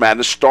course, March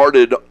Madness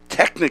started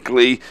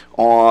technically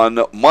on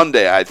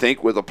Monday, I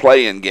think, with the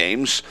play-in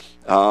games.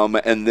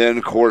 And then,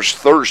 of course,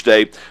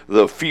 Thursday,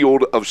 the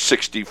Field of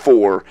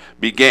 64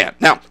 began.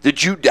 Now,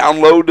 did you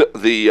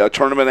download the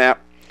tournament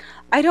app?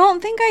 I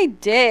don't think I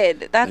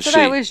did. That's what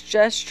I was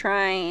just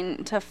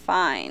trying to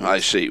find. I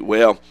see.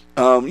 Well,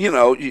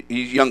 you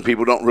young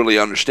people don't really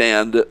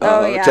understand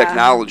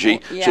technology,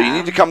 so you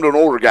need to come to an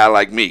older guy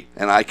like me,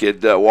 and I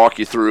could walk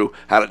you through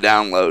how to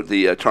download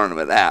the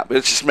tournament app.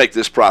 Let's just make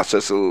this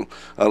process a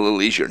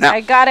little easier. Now,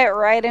 I got it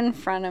right in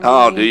front of me.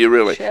 Oh, do you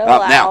really? Chill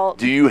now, out.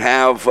 do you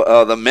have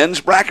the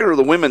men's bracket or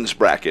the women's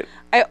bracket?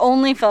 I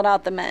only filled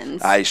out the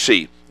men's. I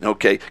see.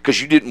 Okay,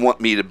 because you didn't want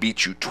me to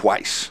beat you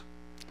twice.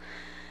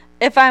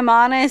 If I'm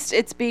honest,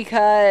 it's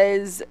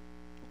because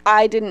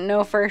I didn't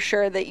know for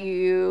sure that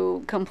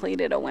you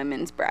completed a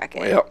women's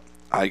bracket. Well,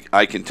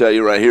 I can tell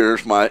you right here.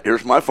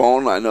 Here's my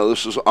phone. I know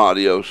this is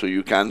audio, so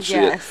you can't see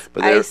it.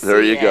 But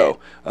there you go.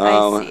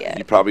 I see it.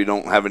 You probably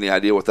don't have any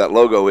idea what that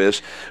logo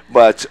is,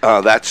 but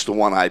that's the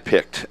one I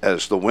picked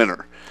as the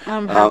winner.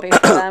 I'm happy for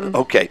them.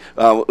 Okay.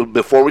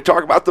 Before we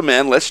talk about the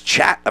men, let's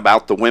chat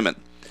about the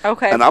women.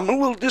 Okay. And I'm a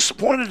little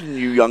disappointed in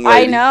you, young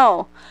lady. I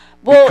know.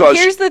 Well,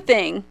 here's the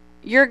thing.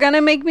 You're going to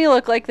make me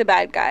look like the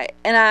bad guy.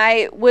 And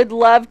I would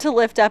love to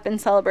lift up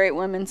and celebrate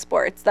women's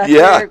sports. That's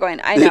where you're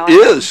going. I know. It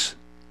is.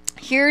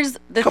 Here's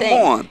the Come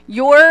thing. on.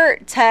 Your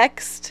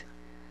text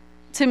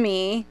to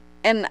me,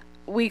 and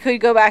we could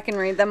go back and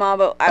read them all,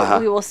 but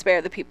we will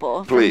spare the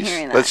people from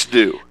hearing that. Let's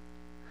do.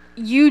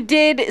 You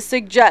did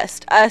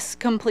suggest us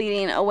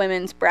completing a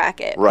women's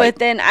bracket. Right. But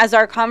then as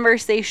our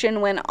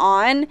conversation went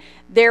on,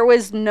 there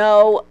was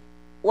no,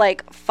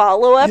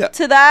 follow-up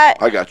to that.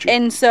 I got you.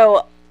 And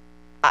so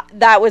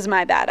that was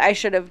my bad. I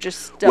should have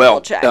just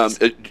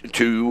double-checked.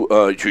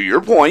 To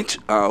your point,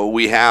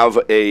 we have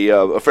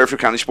a Fairfield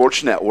County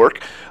Sports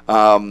Network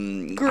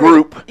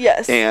group.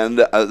 Yes. And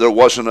there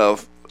wasn't an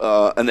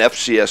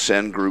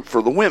FCSN group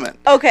for the women.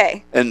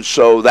 Okay. And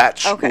so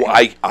that's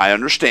okay. I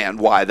understand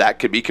why that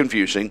could be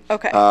confusing.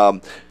 Okay.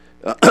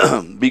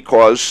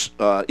 Because,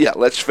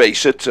 let's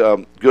face it,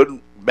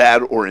 good,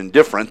 bad, or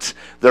indifferent,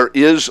 there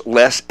is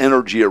less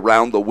energy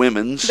around the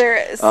women's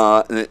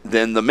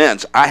than the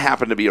men's. I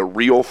happen to be a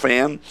real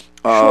fan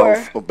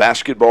of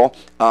basketball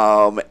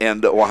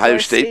and Ohio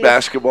State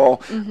basketball.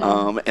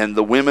 Mm-hmm. And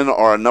the women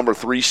are a number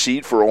 3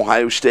 seed for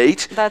Ohio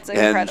State. That's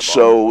incredible. And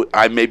so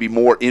I may be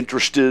more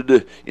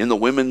interested in the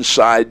women's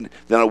side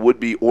than I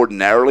would be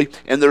ordinarily.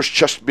 And there's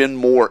just been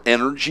more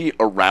energy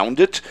around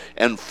it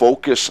and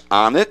focus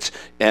on it.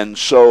 And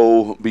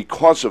so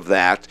because of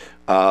that,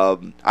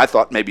 I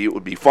thought maybe it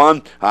would be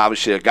fun.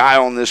 Obviously, a guy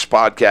on this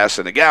podcast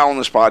and a gal on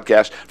this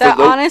podcast. That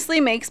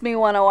honestly makes me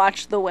want to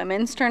watch the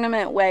women's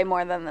tournament way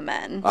more than the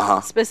men.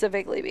 Uh-huh.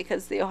 Specifically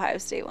because the Ohio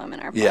State women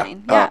are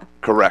playing. Yeah.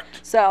 Correct.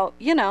 So,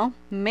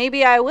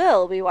 maybe I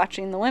will be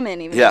watching the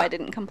women even though I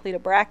didn't complete a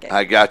bracket.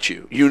 I got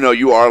you.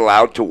 You are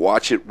allowed to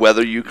watch it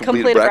whether you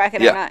complete a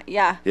bracket or not.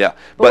 Yeah. Yeah.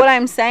 But what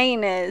I'm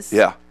saying is...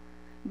 Yeah.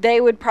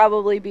 They would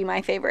probably be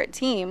my favorite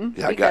team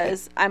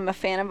because I'm a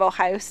fan of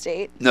Ohio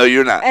State. No,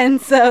 you're not. And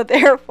so,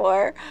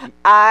 therefore,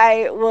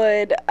 I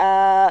would,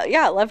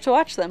 love to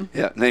watch them.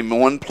 Yeah, name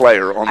one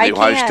player on the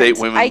Ohio State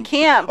women. I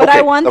can't, but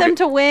I want them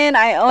to win.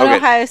 I own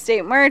Ohio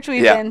State merch.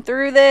 We've been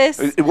through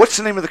this. What's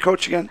the name of the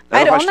coach again?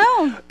 I don't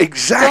know.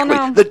 Exactly.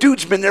 Don't know. The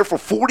dude's been there for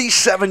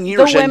 47 years, and you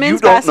don't know him. The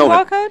women's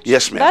basketball coach?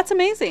 Yes, ma'am. That's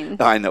amazing.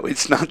 I know.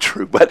 It's not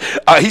true, but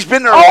he's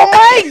been there Oh,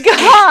 my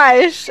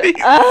gosh. He's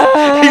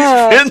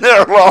been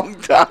there a long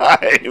time.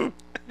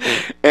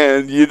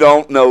 And you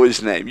don't know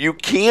his name. You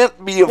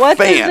can't be a fan.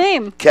 What's his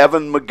name?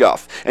 Kevin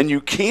McGuff. And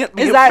you can't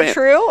be a fan. Is that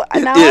true?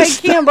 Now I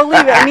can't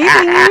believe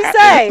anything you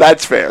say.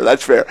 That's fair.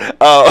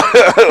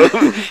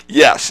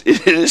 Yes,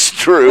 it is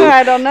true.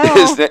 I don't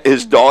know.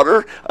 His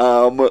daughter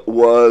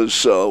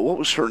was, what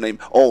was her name?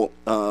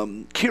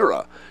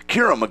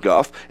 Kira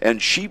McGuff,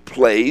 and she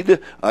played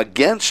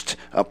against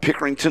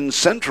Pickerington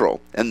Central,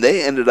 and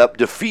they ended up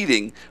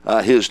defeating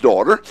his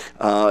daughter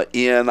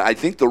in, I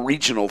think, the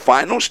regional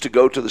finals to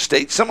go to the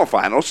state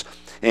semifinals,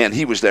 and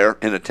he was there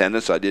in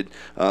attendance. I did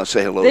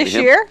say hello to him. This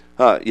year?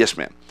 Yes,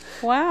 ma'am.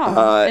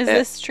 Wow. Is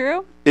this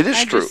true? It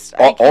is true.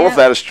 All of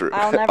that is true.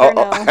 I'll never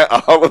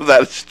know. All of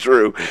that is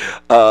true.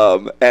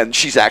 And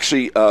she's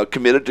actually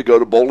committed to go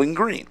to Bowling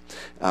Green.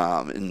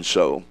 And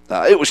so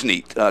it was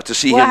neat to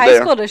see him there. What high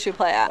school does she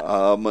play at?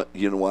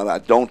 You know what? I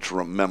don't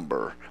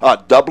remember.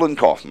 Dublin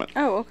Kaufman.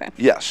 Oh, okay.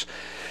 Yes.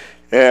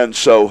 And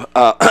so,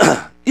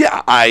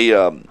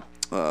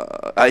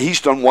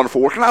 he's done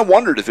wonderful work, and I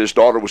wondered if his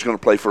daughter was going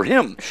to play for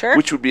him, Sure.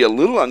 which would be a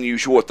little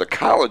unusual at the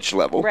college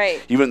level,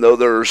 Right. even though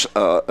there's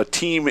a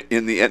team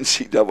in the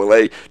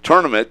NCAA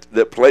tournament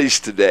that plays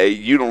today.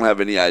 You don't have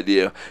any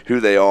idea who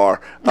they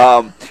are,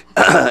 but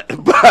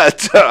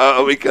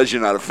because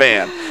you're not a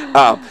fan.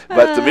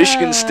 But the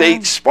Michigan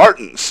State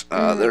Spartans,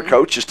 their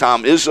coach is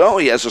Tom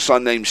Izzo. He has a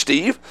son named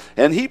Steve,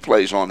 and he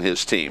plays on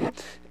his team.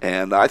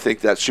 And I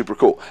think that's super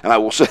cool. And I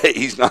will say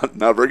he's not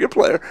a very good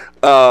player.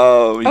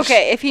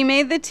 Okay, if he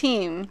made the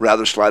team,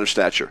 Rather slight of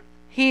stature.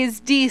 he's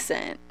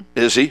decent.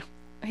 Is he?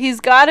 He's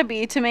got to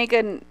be to make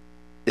an.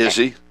 Is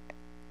he?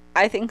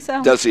 I think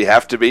so. Does he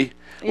have to be?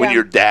 When Yeah.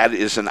 your dad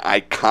is an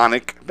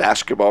iconic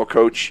basketball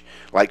coach,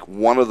 like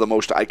one of the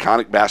most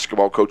iconic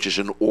basketball coaches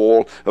in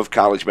all of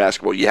college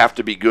basketball, you have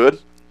to be good?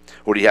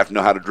 Or do you have to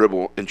know how to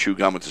dribble and chew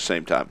gum at the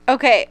same time?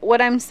 Okay,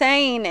 what I'm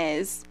saying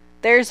is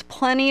there's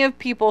plenty of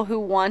people who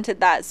wanted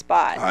that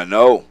spot. I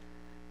know.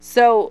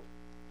 So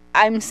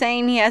I'm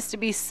saying he has to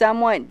be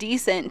somewhat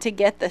decent to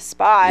get the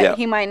spot. Yeah.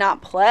 He might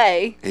not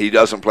play. He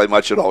doesn't play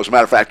much at all. As a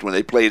matter of fact, when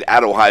they played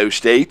at Ohio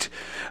State,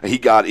 he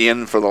got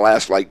in for the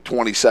last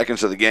 20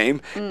 seconds of the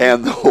game,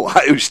 and the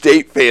Ohio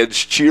State fans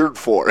cheered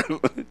for him,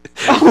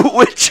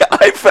 which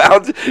I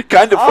found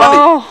kind of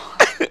funny.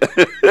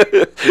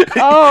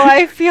 Oh,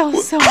 I feel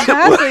so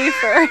badly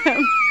for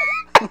him.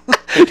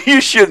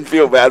 You shouldn't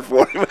feel bad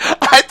for him.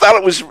 I thought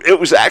it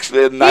was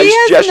actually a nice He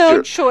has gesture.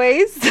 no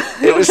choice.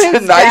 It was a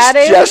His nice dad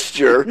is-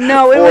 gesture.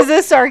 No, it was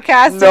a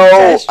sarcastic No,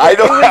 gesture. I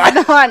don't- It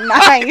was not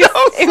nice.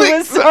 don't It think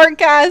was so.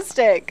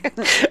 sarcastic.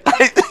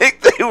 I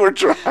think they were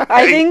trying.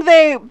 I think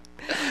they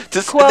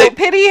to quote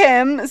pity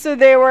him, so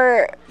they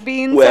were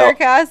being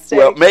sarcastic.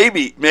 Well,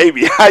 maybe.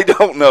 I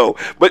don't know.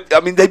 But, I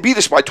mean, they beat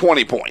us by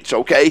 20 points,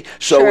 okay?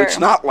 So Sure. it's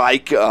not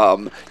like, they So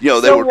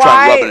were trying to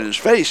rub it in his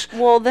face.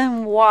 Well,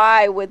 then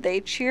why would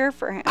they cheer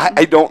for him?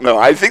 I don't know.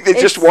 I think they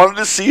just It's- wanted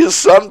to see his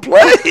son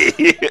play.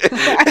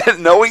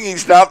 And knowing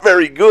he's not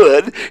very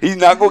good, he's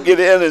not going to get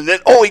in. And then,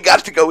 he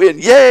got to go in.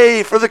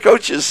 Yay, for the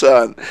coach's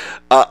son.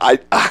 I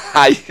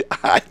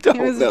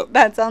don't know.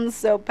 That sounds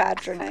so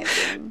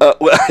patronizing. Well,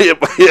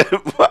 it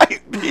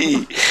might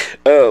be,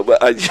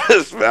 but I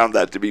just found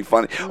that to be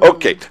funny.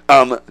 Okay,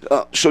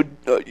 so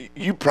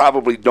you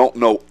probably don't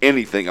know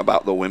anything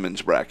about the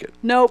women's bracket.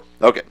 Nope.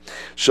 Okay,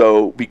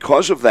 so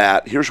because of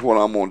that, here's what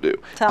I'm going to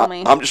do. Tell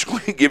me. I'm just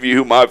going to give you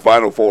who my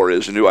Final Four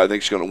is and who I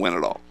think is going to win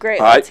it all. Great,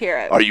 All right? let's hear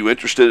it. Are you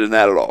interested in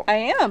that at all?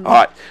 I am. All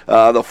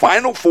right, the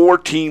Final Four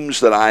teams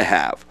that I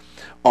have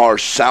are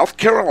South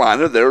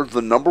Carolina. They're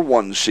the number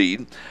 1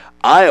 seed.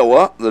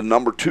 Iowa, the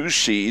number 2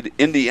 seed,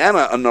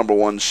 Indiana, a number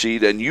 1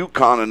 seed, and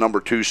UConn, a number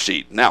 2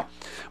 seed. Now,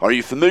 are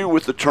you familiar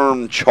with the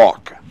term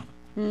chalk?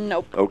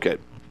 Nope. Okay.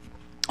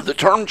 The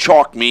term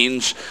chalk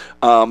means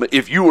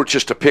if you were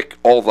just to pick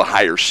all the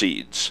higher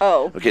seeds.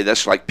 Oh. Okay,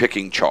 that's like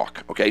picking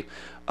chalk, okay?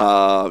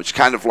 It's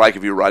kind of like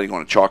if you're writing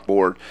on a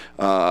chalkboard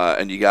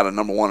and you got a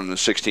number 1 and a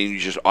 16, you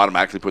just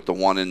automatically put the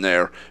 1 in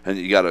there, and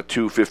you got a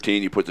 2,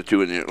 15, you put the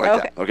 2 in there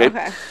like that,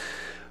 okay?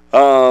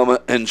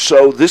 And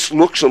so this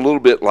looks a little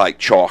bit like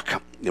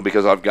chalk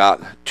because I've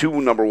got 2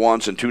 number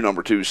 1s and 2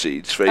 number 2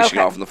 seeds facing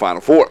off in the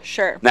Final Four.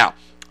 Sure. Now,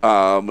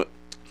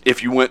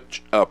 if you went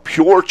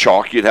pure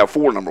chalk, you'd have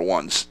 4 number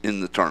 1s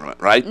in the tournament,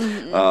 right?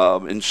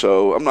 Mm-hmm. And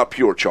so I'm not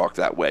pure chalk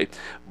that way.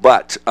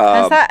 But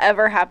Has that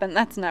ever happened?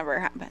 That's never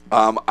happened.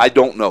 I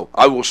don't know.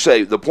 I will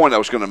say the point I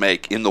was going to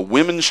make, in the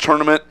women's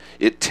tournament,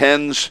 it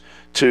tends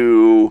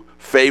to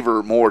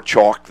favor more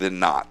chalk than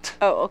not.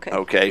 Oh, okay.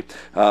 Okay,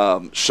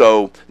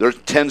 so there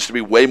tends to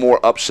be way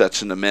more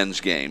upsets in the men's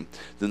game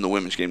than the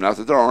women's game. Not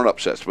that there aren't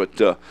upsets, but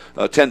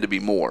tend to be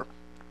more.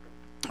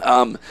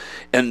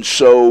 And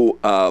so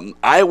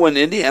Iowa and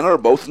Indiana are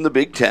both in the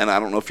Big Ten. I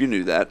don't know if you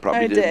knew that.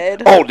 Probably I didn't.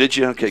 did. Oh, did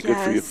you? Okay, good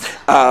for you.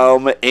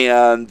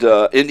 And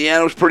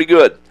Indiana was pretty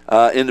good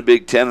in the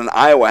Big Ten. And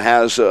Iowa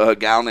has a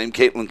gal named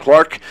Caitlin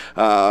Clark.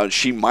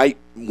 She might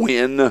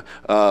win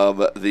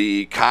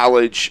the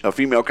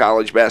female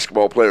college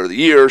basketball player of the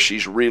year.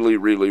 She's really,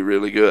 really,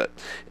 really good.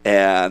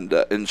 And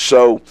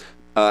so.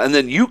 And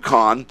then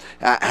UConn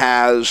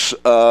has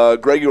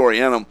Greg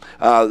Orienum,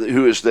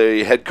 who is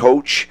the head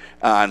coach,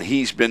 and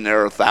he's been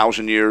there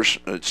 1,000 years,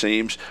 it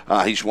seems.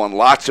 He's won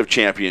lots of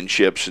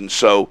championships, and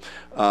so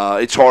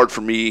it's hard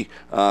for me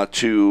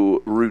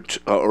to root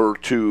or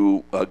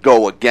to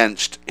go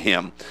against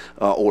him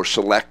or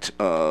select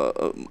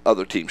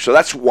other teams. So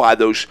that's why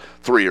those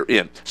 3 are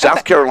in.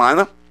 South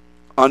Carolina,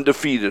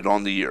 undefeated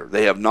on the year.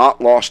 They have not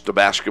lost a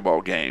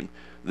basketball game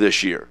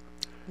this year.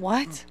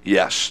 What?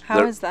 Yes. How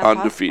they're is that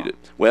undefeated.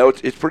 possible? Well,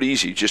 it's pretty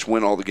easy. You just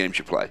win all the games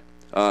you play.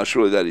 It's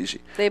really that easy.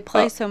 They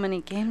play so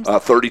many games.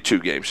 32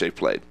 games they've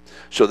played.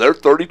 So they're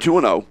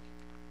 32-0.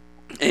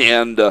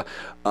 And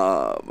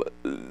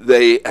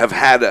They have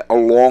had a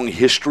long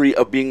history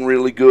of being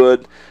really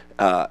good.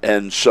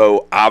 And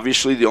so,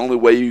 obviously, the only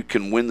way you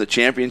can win the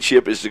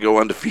championship is to go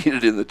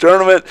undefeated in the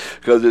tournament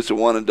because it's a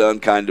one-and-done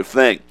kind of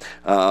thing.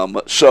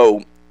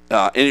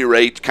 Any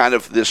rate, kind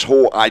of this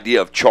whole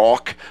idea of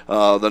chalk,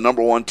 the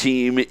number one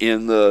team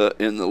in the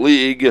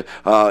league,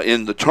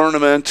 in the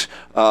tournament,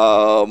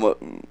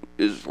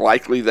 is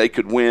likely they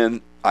could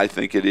win. I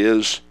think it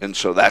is, and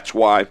so that's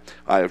why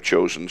I have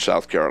chosen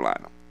South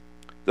Carolina.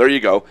 There you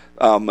go.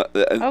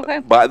 Okay.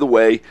 By the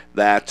way,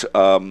 that...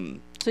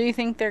 So you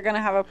think they're going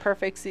to have a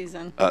perfect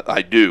season?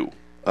 I do.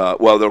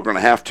 Well, they're going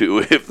to have to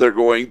if they're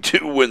going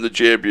to win the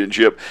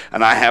championship.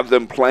 And I have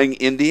them playing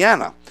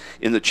Indiana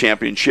in the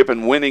championship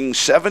and winning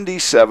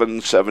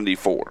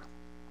 77-74.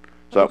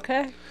 So,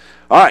 okay.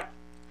 All right.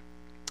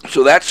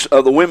 So that's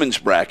the women's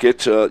bracket,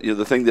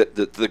 the thing that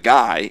the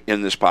guy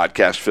in this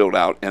podcast filled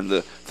out and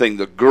the thing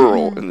the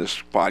girl in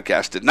this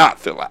podcast did not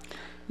fill out.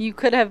 You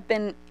could have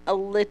been a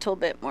little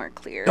bit more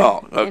clear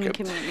in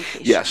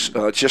communication. Yes,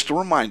 it's just a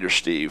reminder,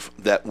 Steve,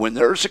 that when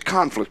there's a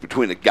conflict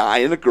between a guy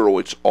and a girl,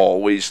 it's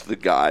always the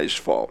guy's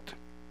fault.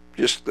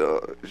 Just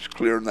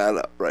clearing that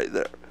up right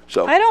there.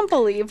 So I don't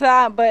believe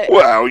that, but...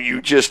 Well,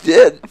 you just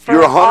did.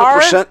 You're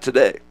 100%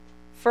 today.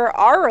 For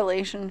our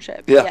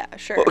relationship, yeah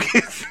sure.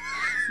 Okay.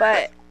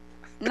 But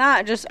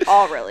not just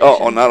all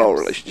relationships. Oh, not all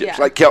relationships.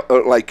 Yeah.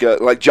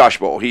 Like Josh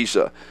Bowl, he's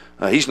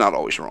not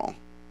always wrong.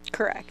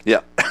 Correct.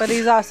 Yeah. But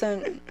he's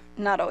also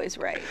not always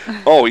right.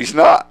 Oh, he's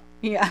not?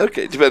 Yeah.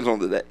 Okay, it depends on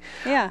the day.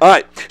 Yeah. All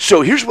right,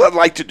 so here's what I'd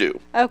like to do.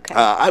 Okay.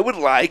 I would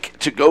like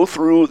to go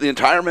through the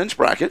entire men's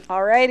bracket.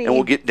 All righty. And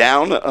we'll get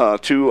down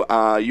to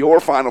your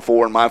Final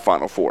Four and my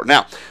Final Four.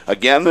 Now,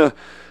 again, at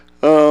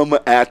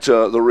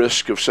the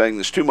risk of saying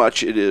this too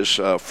much, it is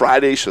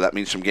Friday, so that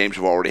means some games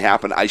have already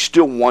happened. I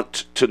still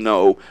want to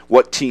know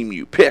what team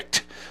you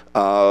picked.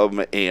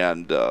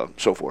 And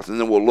so forth. And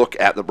then we'll look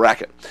at the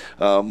bracket.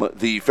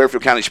 The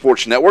Fairfield County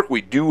Sports Network,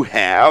 we do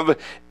have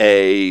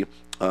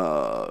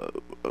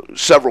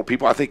several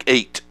people, I think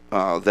 8,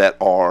 that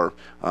are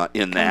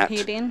in that.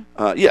 Competing?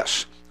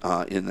 Yes.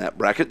 In that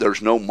bracket.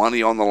 There's no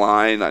money on the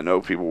line. I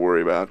know people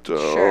worry about,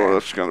 sure.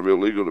 That's going to be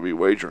illegal to be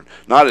wagering.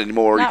 Not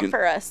anymore. Not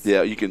for us.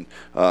 Yeah, you can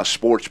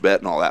sports bet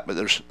and all that, but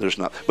there's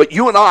not. But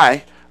you and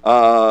I,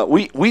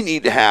 we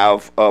need to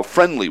have a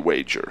friendly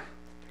wager.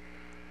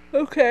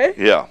 Okay.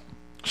 Yeah.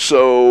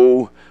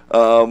 So,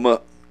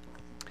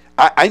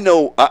 I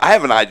know, I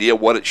have an idea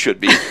what it should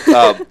be.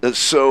 Because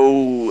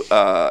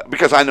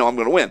I know I'm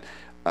going to win.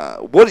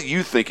 What do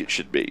you think it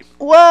should be?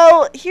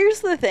 Well,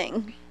 here's the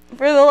thing.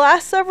 For the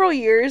last several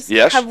years,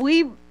 yes? have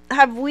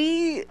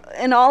we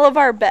in all of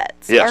our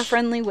bets, yes. our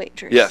friendly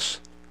wagers? Yes.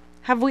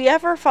 Have we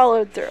ever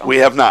followed through? We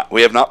have not.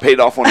 We have not paid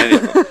off on any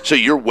of them. So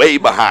you're way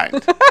behind.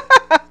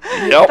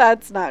 Yep.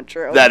 That's not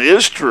true. That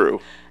is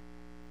true.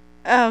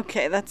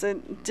 Okay, that's a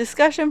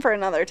discussion for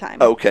another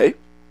time. Okay.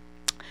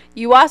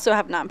 You also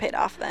have not paid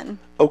off then.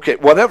 Okay,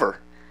 whatever.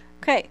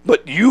 Okay.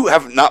 But you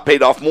have not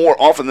paid off more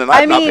often than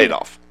I've not paid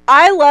off.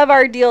 I love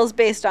our deals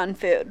based on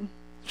food.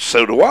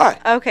 So do I.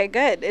 Okay,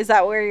 good. Is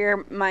that where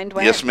your mind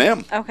went? Yes,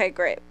 ma'am. Okay,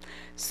 great.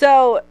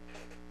 So,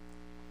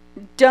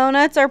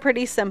 donuts are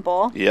pretty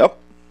simple. Yep.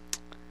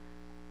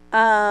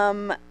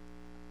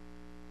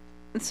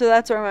 So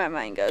that's where my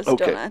mind goes.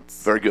 Okay.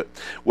 Donuts. Very good.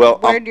 Well,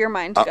 where'd your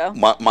mind go?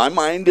 My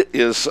mind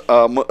is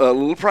a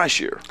little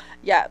pricier.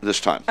 Yeah. This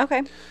time.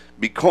 Okay.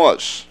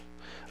 Because,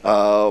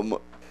 long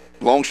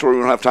story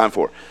we don't have time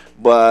for,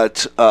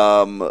 but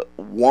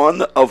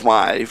one of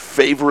my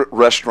favorite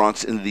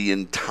restaurants in the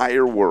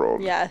entire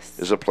world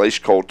is a place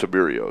called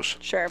Tiberios.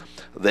 Sure.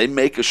 They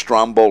make a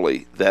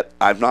stromboli that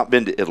I've not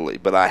been to Italy,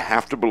 but I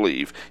have to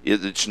believe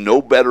it's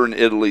no better in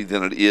Italy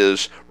than it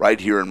is right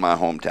here in my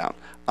hometown.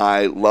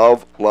 I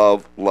love,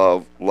 love,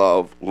 love,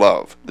 love,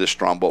 love this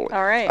stromboli.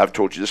 All right. I've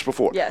told you this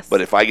before. Yes.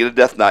 But if I get a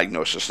death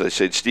diagnosis, they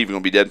say, Steve, you're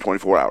going to be dead in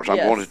 24 hours. I'm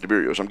going to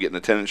Tiberios. I'm getting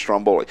a 10-inch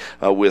stromboli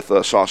with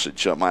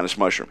sausage minus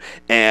mushroom.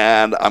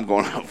 And I'm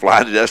going to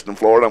fly to Destin,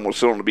 Florida. I'm going to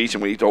sit on the beach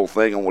and we eat the whole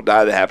thing and we'll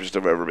die the happiest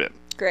I've ever been.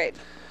 Great.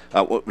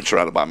 I'm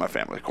surrounded by my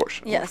family, of course.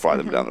 Yes. I'll fly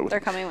them down there with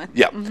They're me. coming with.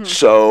 Yeah. Mm-hmm.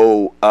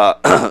 So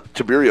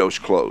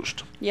Tiberios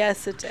closed.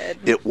 Yes, it did.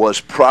 It was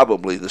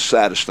probably the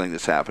saddest thing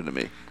that's happened to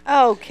me.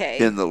 Okay.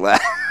 In the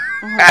last...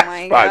 Oh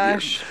my 5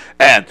 gosh. years.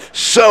 And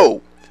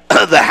so,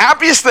 the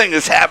happiest thing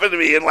that's happened to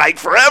me in like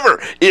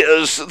forever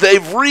is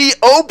they've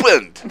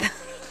reopened.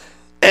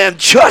 And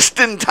just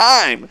in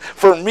time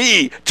for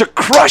me to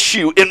crush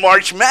you in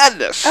March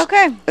Madness.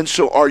 Okay. And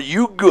so, are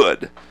you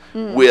good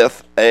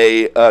with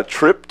a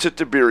trip to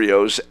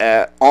Tiberios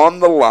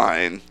on the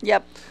line?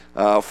 Yep.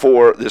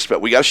 For this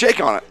bet? We got to shake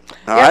on it.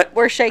 All right.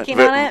 We're shaking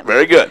on it.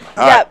 Very good.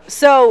 All right.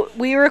 So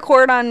we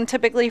record on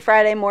typically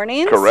Friday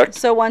mornings. Correct.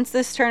 So once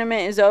this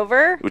tournament is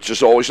over, which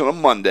is always on a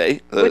Monday,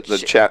 the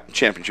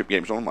championship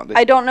game's on a Monday.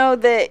 I don't know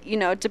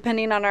that,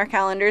 depending on our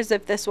calendars,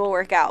 if this will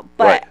work out.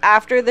 But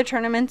after the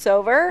tournament's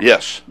over,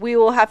 yes, we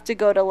will have to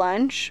go to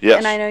lunch. Yes.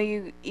 And I know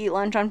you eat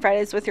lunch on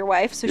Fridays with your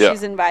wife, so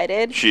she's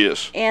invited. She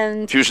is.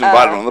 And she was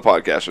invited on the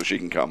podcast, so she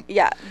can come.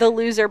 Yeah, the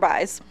loser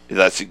buys.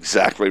 That's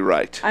exactly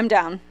right. I'm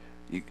down.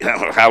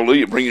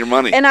 Hallelujah, bring your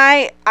money. And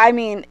I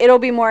mean, it'll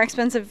be more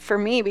expensive for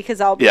me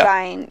because I'll be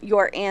buying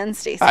your and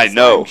Stacey's I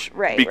know, lunch.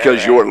 Right,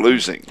 because you're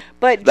losing.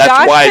 But that's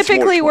Josh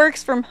typically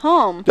works from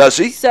home. Does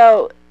he?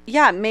 So,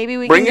 yeah, maybe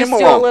we bring can just him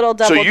do along a little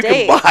double date. so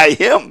you can buy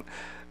him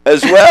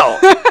as well.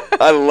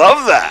 I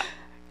love that.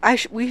 I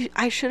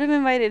should have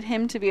invited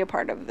him to be a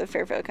part of the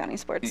Fairfield County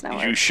Sports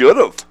Network. You should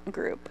have.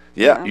 Group.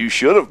 Yeah, you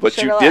should have, but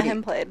you didn't. Let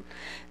him play.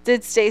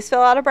 Did Stace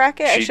fill out a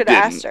bracket? I should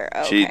have asked her.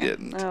 Oh, she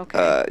didn't.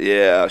 Okay.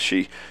 Yeah,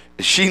 she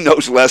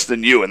knows less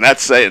than you, and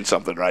that's saying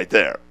something right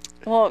there.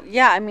 Well,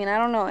 yeah, I mean, I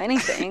don't know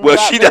anything. Well,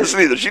 she doesn't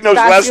either. She knows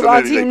less than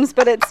anything. Teams,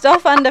 but it's still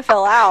fun to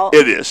fill out.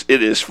 It is.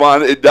 It is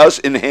fun. It does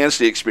enhance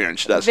the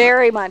experience, doesn't it?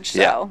 Very much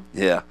so.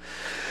 Yeah.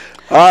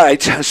 All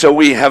right, so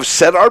we have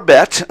set our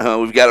bet.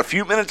 We've got a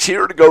few minutes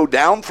here to go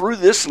down through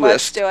this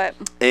list. Let's do it.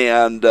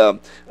 And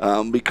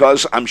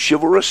because I'm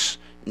chivalrous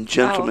and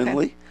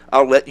gentlemanly,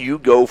 I'll let you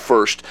go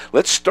first.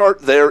 Let's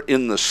start there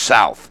in the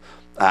South.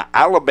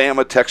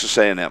 Alabama, Texas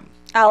A&M.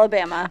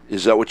 Alabama.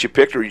 Is that what you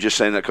picked, or are you just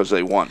saying that because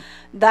they won?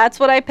 That's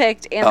what I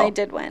picked, and they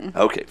did win.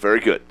 Okay, very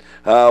good.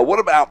 What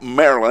about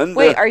Maryland?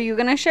 Wait, are you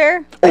going to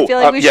share? I feel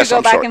like we should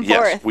go back and forth.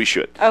 Yes, we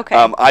should. Okay.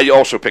 I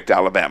also picked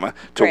Alabama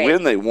to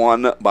win. They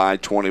won by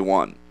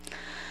 21.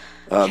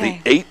 The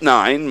 8-9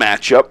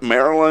 matchup,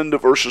 Maryland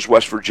versus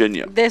West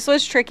Virginia. This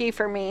was tricky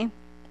for me.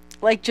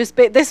 Like,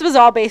 this was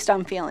all based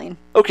on feeling.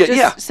 Okay,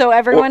 yeah. So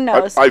everyone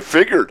knows. I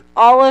figured.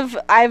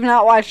 I've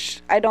not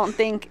watched, I don't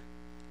think,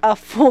 a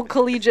full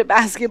collegiate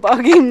basketball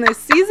game this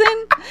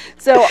season.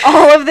 So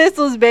all of this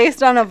was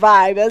based on a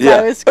vibe as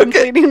I was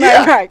completing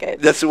my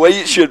bracket. That's the way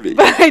it should be.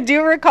 But I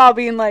do recall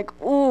being like,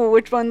 ooh,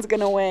 which one's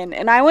going to win?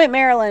 And I went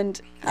Maryland.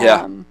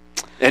 Yeah.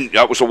 And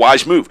that was a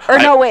wise move.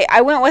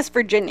 I went West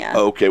Virginia.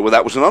 Okay, well,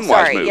 that was an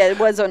unwise move. Yeah, it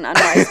was an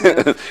unwise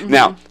move. Mm-hmm.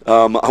 Now,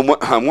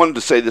 I wanted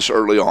to say this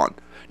early on.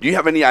 Do you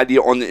have any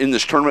idea in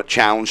this tournament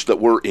challenge that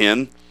we're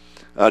in?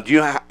 Do you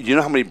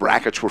know how many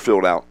brackets were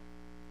filled out?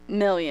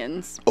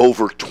 Millions.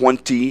 Over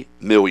 20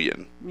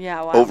 million.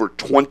 Yeah, wow. Over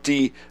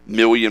 20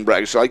 million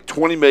brackets. Like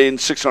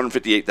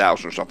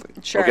 20,658,000 or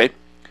something. Sure. Okay.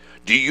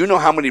 Do you know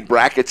how many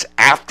brackets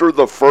after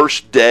the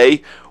first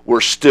day were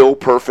still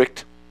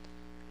perfect?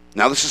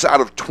 Now, this is out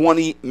of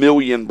 20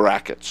 million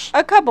brackets.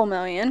 A couple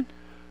million.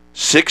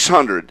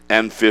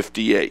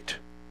 658.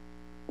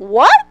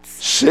 What?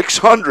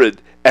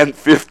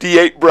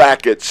 658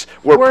 brackets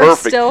were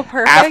perfect, still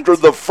perfect after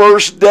the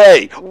first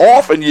day.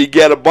 Often you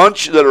get a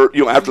bunch that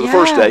are after the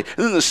first day,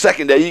 and then the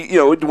second day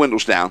it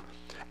dwindles down.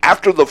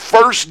 After the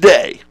first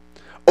day,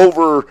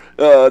 over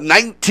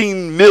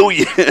 19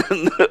 million.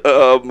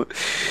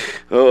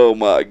 Oh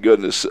my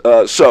goodness!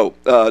 So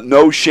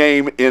no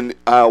shame in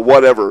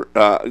whatever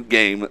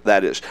game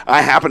that is.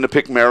 I happen to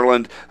pick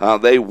Maryland.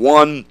 They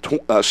won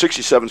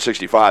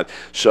 67-65,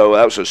 so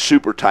that was a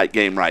super tight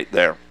game right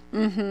there.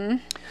 Mm-hmm.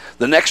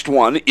 The next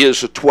one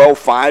is a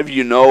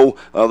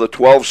 12-5. The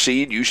 12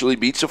 seed usually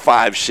beats a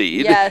 5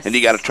 seed. Yes. And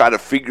you got to try to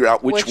figure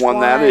out which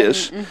one that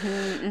is.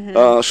 Mm-hmm,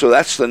 mm-hmm. So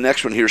that's the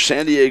next one here.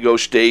 San Diego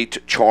State,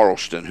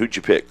 Charleston. Who'd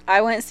you pick? I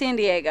went San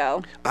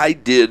Diego. I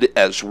did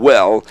as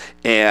well,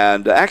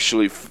 and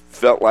actually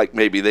felt like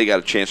maybe they got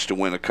a chance to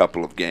win a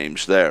couple of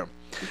games there.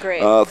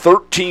 Great.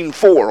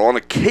 13-4. On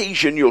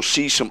occasion, you'll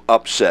see some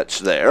upsets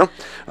there.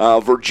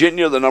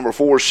 Virginia, the number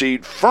 4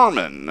 seed.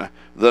 Furman,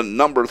 the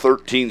number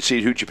 13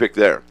 seed. Who'd you pick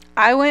there?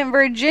 I went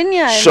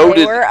Virginia, and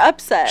they were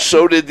upset.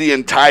 So did the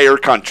entire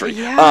country.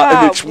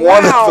 Yeah, and it's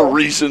one of the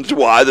reasons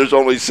why there's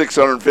only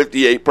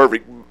 658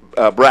 perfect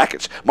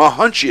brackets. My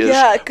hunch is...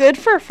 Yeah, good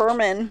for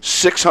Furman.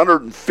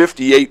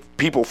 658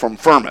 people from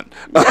Furman.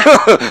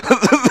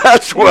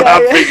 That's what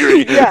I'm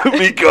figuring. Yeah.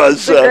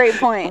 Because... That's a great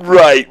point.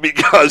 Right,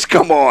 because,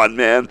 come on,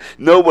 man.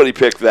 Nobody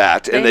picked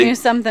that. They knew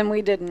something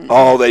we didn't.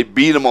 Oh, they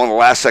beat them on the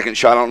last-second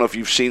shot. I don't know if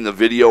you've seen the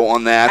video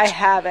on that. I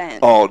haven't.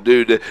 Oh,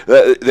 dude.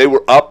 They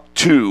were up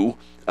 2.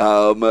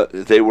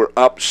 They were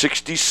up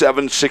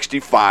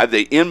 67-65.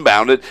 They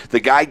inbounded. The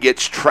guy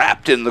gets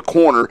trapped in the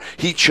corner.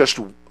 He just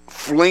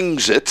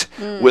flings it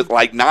with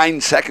like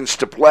 9 seconds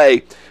to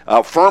play.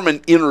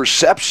 Furman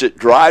intercepts it,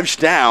 drives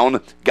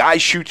down. Guy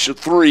shoots a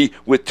 3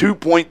 with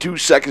 2.2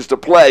 seconds to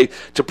play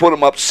to put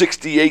him up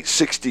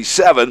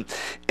 68-67.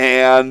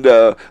 And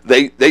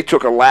they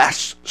took a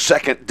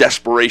last-second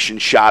desperation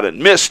shot and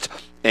missed.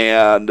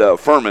 And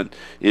Furman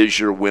is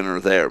your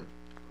winner there.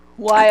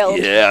 Wild.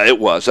 Yeah, it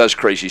was. That's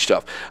crazy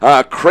stuff.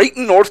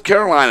 Creighton, North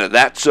Carolina.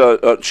 That's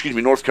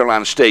North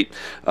Carolina State.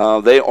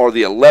 They are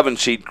the 11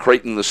 seed.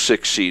 Creighton, the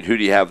 6 seed. Who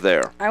do you have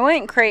there? I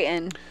went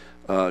Creighton.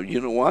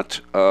 You know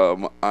what?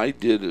 I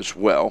did as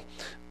well.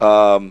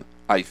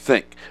 I I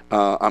think.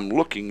 I'm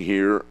looking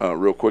here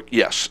real quick.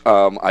 Yes,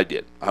 I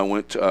did. I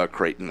went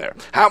Creighton there.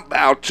 How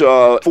about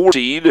 4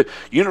 seed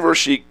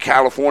University of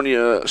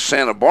California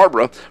Santa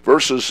Barbara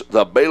versus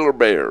the Baylor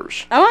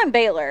Bears? I went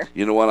Baylor.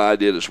 You know what, I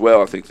did as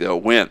well. I think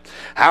they'll win.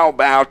 How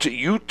about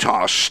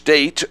Utah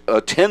State,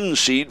 a 10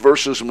 seed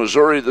versus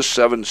Missouri, the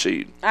 7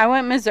 seed? I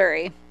went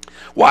Missouri.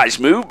 Wise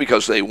move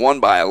because they won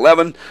by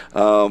 11,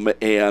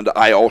 and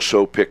I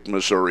also picked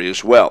Missouri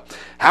as well.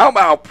 How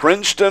about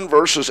Princeton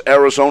versus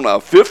Arizona,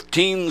 a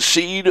 15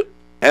 seed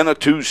and a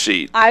 2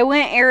 seed? I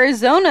went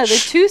Arizona, the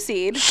 2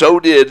 seed. So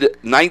did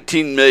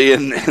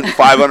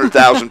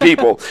 19,500,000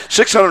 people.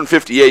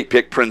 658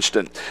 picked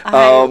Princeton.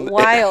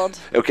 Wild.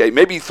 Okay,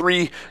 maybe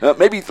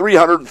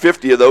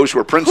 350 of those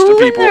were Princeton Who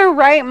people. in their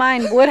right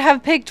mind would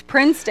have picked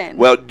Princeton?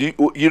 Well,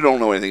 you don't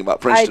know anything about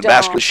Princeton I don't.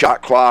 basketball.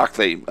 Shot clock,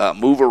 they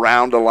move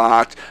around a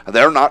lot.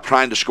 They're not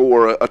trying to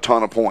score a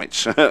ton of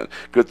points.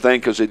 Good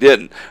thing because they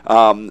didn't.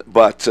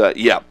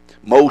 Yeah.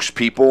 Most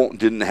people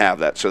didn't have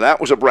that. So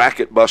that was a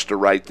bracket buster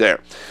right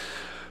there.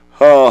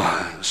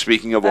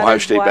 Speaking of Ohio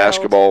State wild.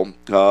 basketball,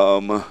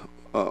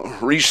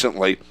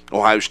 recently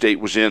Ohio State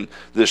was in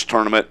this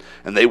tournament,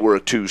 and they were a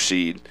 2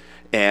 seed,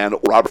 and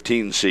Roberts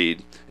 15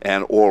 seed,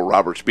 and Oral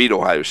Roberts beat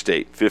Ohio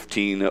State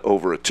 15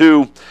 over a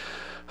 2.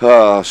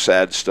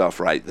 Sad stuff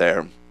right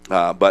there.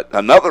 But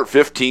another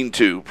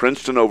 15-2,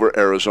 Princeton over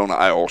Arizona.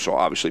 I also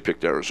obviously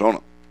picked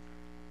Arizona.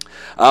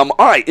 All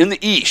right, in the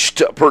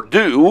East,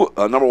 Purdue,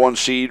 number 1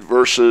 seed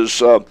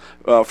versus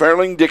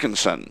Fairleigh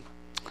Dickinson.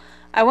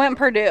 I went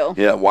Purdue.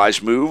 Yeah,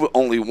 wise move.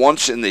 Only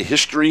once in the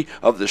history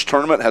of this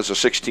tournament has a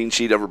 16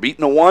 seed ever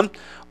beaten a 1.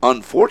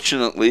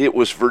 Unfortunately, it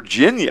was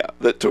Virginia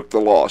that took the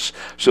loss.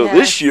 So Yes.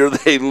 this year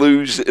they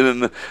lose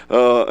in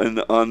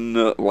an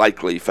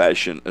unlikely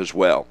fashion as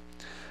well.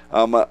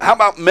 How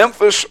about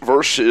Memphis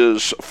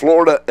versus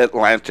Florida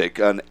Atlantic,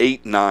 an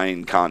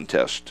 8-9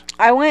 contest?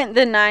 I went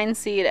the 9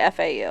 seed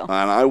FAU.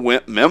 And I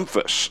went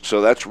Memphis,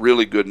 so that's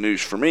really good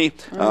news for me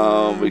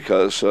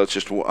because it's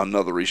just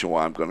another reason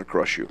why I'm going to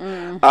crush you.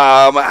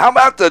 How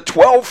about the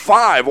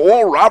 12-5,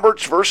 Oral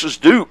Roberts versus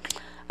Duke?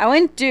 I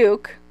went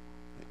Duke.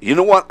 You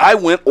know what? I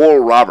went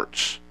Oral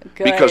Roberts.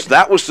 Good. Because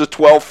that was the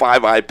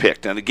 12-5 I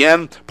picked. And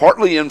again,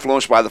 partly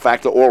influenced by the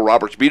fact that Oral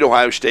Roberts beat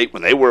Ohio State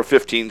when they were a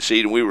 15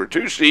 seed and we were a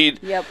 2 seed.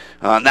 Yep.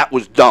 And that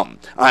was dumb.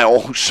 I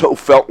also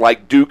felt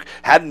like Duke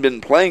hadn't been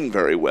playing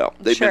very well.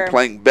 They've Sure. been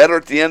playing better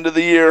at the end of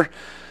the year.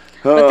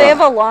 But they have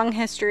a long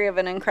history of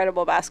an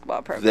incredible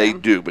basketball program. They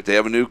do, but they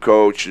have a new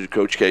coach.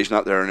 Coach K's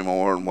not there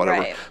anymore and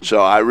whatever. Right. So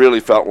I really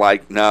felt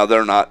like, no,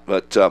 they're not.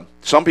 But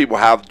some people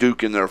have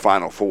Duke in their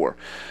Final Four.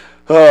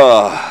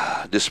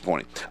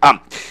 Disappointing.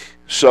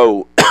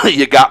 So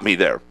you got me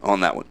there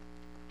on that one.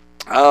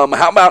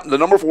 How about the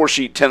number 4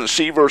 seed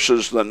Tennessee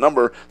versus the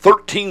number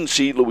 13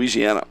 seed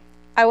Louisiana?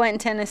 I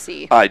went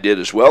Tennessee. I did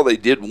as well. They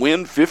did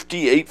win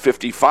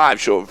 58-55,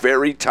 so a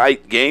very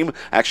tight game.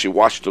 Actually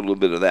watched a little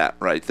bit of that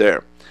right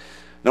there.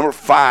 Number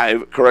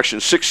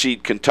 6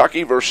 seed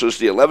Kentucky versus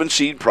the 11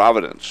 seed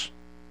Providence.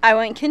 I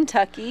went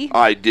Kentucky.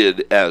 I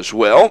did as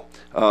well,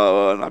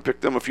 and I picked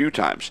them a few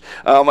times.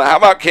 How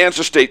about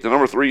Kansas State, the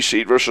number 3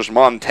 seed, versus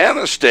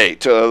Montana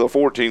State, the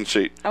 14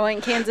 seed? I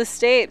went Kansas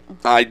State.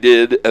 I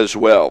did as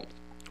well.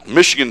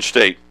 Michigan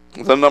State,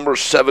 the number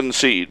 7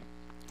 seed,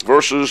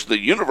 versus the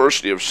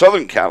University of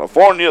Southern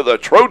California, the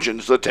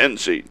Trojans, the 10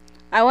 seed.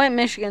 I went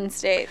Michigan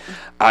State.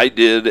 I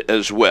did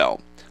as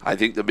well. I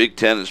think the Big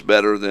Ten is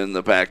better than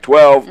the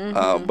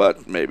Pac-12,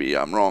 but maybe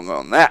I'm wrong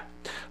on that.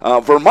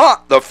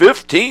 Vermont, the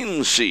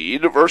 15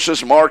 seed,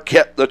 versus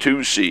Marquette, the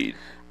 2 seed.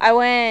 I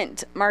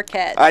went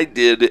Marquette. I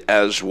did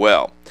as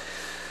well.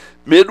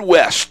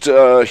 Midwest,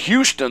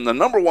 Houston, the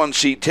number 1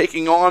 seed,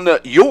 taking on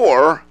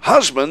your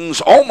husband's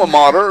alma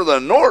mater, the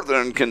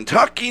Northern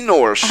Kentucky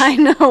Norse. I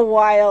know,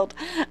 wild.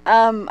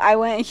 I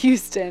went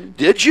Houston.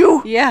 Did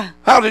you? Yeah.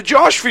 How did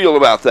Josh feel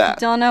about that?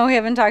 Don't know. We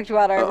haven't talked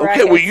about our Okay,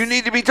 brackets. well, you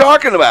need to be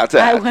talking about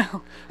that. I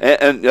will.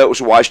 And that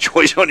was a wise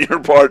choice on your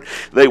part.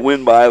 They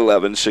win by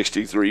 11,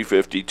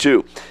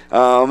 63-52.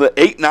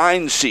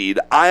 8-9 seed,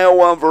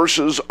 Iowa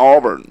versus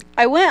Auburn.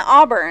 I went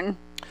Auburn.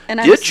 And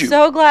I'm Did you?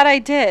 so glad I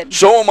did.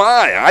 So am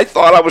I. I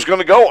thought I was going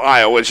to go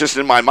Iowa. It's just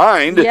in my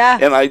mind. Yeah.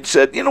 And I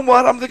said, you know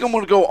what? I think I'm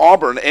going to go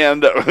Auburn.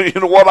 And you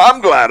know what?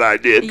 I'm glad I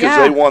did because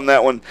Yeah. they won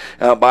that one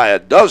by a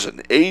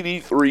dozen,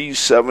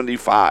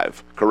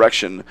 83-75.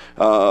 Correction,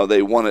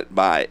 they won it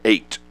by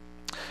 8.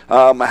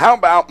 How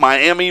about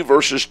Miami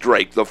versus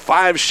Drake, the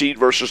 5 seed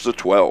versus the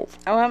 12?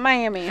 I went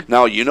Miami.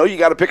 Now, you know you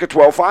got to pick a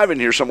 12-5 in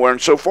here somewhere,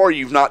 and so far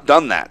you've not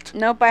done that.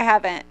 Nope, I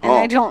haven't. And Oh.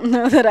 I don't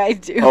know that I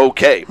do.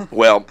 Okay.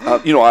 Well,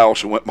 I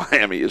also went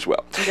Miami as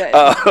well. Good.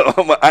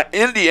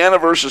 Indiana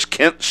versus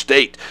Kent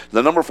State,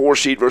 the number 4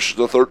 seed versus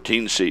the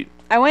 13 seed.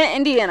 I went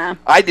Indiana.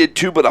 I did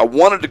too, but I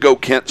wanted to go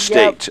Kent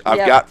State. I've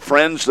yep. got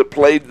friends that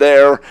played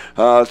there.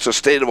 It's a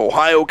state of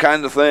Ohio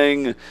kind of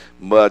thing,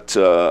 but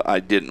I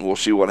didn't. We'll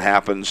see what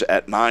happens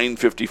at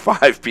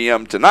 9:55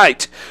 p.m.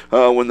 tonight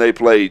when they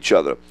play each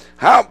other.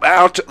 How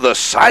about the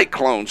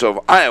Cyclones of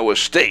Iowa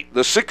State,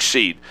 the 6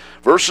 seed,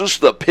 versus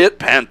the Pitt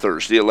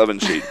Panthers, the 11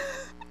 seed?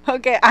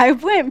 Okay, I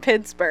went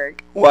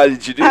Pittsburgh. Why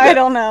did you do that? I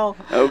don't know.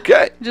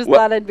 Okay. Just Well,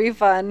 thought it'd be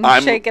fun.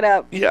 Shake it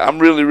up. Yeah, I'm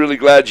really, really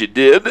glad you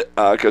did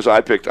because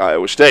I picked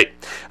Iowa State.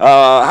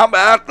 How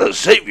about the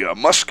Xavier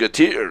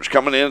Musketeers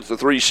coming in at the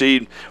 3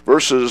 seed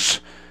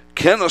versus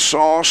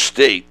Kennesaw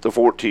State, the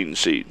 14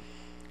 seed?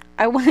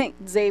 I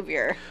went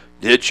Xavier.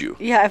 Did you?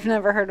 Yeah, I've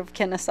never heard of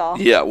Kennesaw.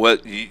 Yeah, well,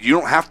 you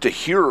don't have to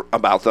hear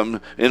about them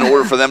in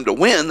order for them to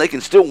win. They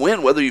can still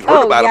win whether you've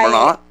heard about them or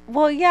not.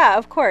 Well, yeah,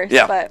 of course.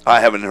 Yeah, but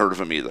I haven't heard of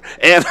them either,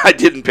 and I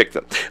didn't pick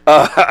them.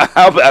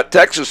 How about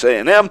Texas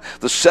A&M,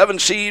 the 7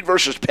 seed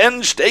versus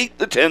Penn State,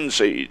 the 10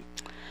 seed?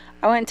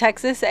 I went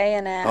Texas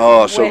A&M.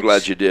 Oh, so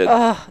glad you did.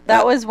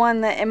 That was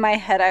one that in my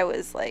head I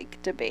was like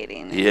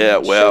debating. Yeah,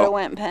 well, should have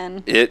went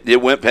Penn.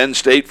 It went Penn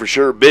State for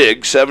sure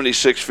big,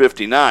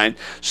 76-59,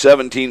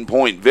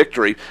 17-point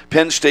victory.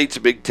 Penn State's a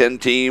Big Ten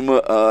team.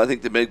 I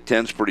think the Big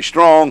Ten's pretty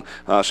strong,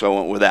 so I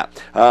went with that.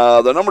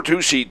 The number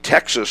 2 seed,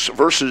 Texas,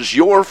 versus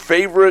your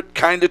favorite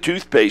kind of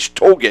toothpaste,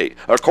 Colgate.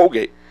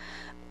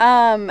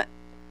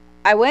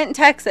 I went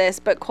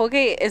Texas, but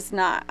Colgate is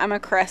not. I'm a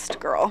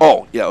Crest girl.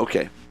 Oh, yeah,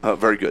 okay.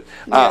 Very good.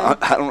 Yeah.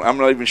 I'm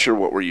not even sure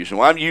what we're using.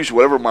 Well, I'm using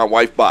whatever my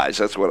wife buys.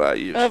 That's what I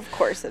use. Of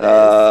course it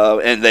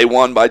is. And they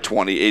won by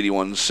 20,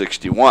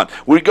 81-61.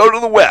 We go to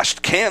the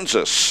West.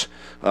 Kansas.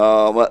 They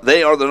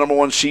are the number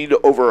 1 seed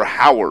over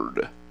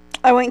Howard.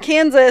 I went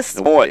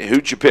Kansas. Boy,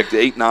 who'd you pick?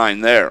 The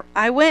 8-9 there.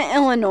 I went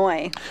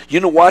Illinois.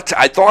 You know what?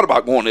 I thought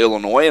about going to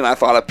Illinois, and I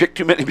thought I picked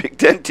too many Big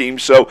Ten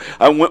teams, so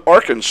I went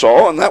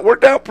Arkansas, and that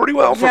worked out pretty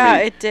well for me. Yeah,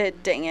 it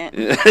did. Dang it.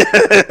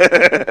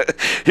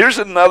 Here's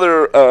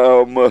another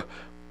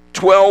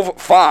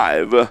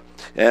 12-5,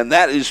 and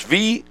that is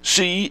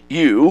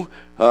VCU,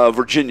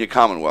 Virginia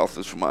Commonwealth,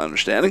 is from my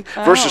understanding,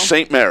 versus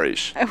St.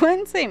 Mary's. I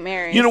went St.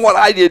 Mary's. You know what?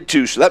 I did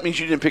too, so that means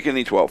you didn't pick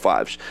any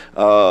 12-5s.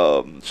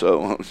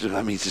 So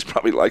that means it's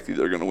probably likely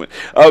they're going to win.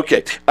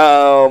 Okay.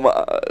 How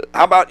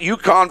about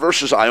UConn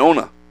versus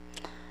Iona?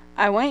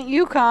 I went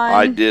UConn.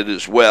 I did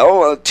as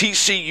well.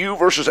 TCU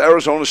versus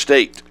Arizona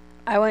State.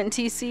 I went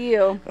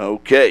TCU.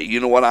 Okay, you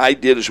know what I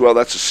did as well.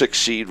 That's a 6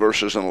 seed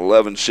versus an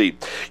 11 seed.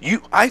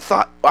 I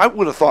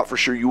would have thought for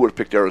sure you would have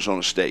picked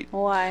Arizona State.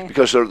 Why?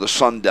 Because they're the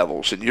Sun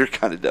Devils, and you're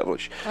kind of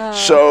devilish. Of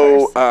course.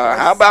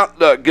 How about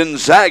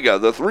Gonzaga,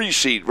 the 3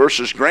 seed,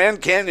 versus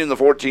Grand Canyon, the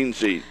 14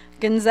 seed?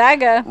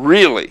 Gonzaga.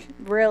 Really?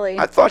 Really?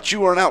 I thought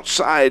you were an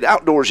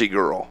outdoorsy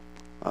girl.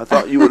 I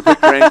thought you would pick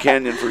Grand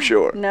Canyon for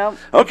sure. Nope.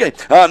 Okay,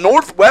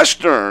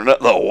 Northwestern, the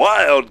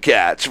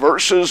Wildcats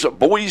versus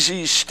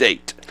Boise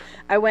State.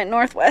 I went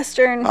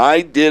Northwestern.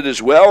 I did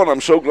as well, and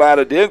I'm so glad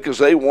I did because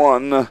they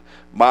won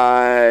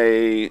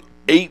by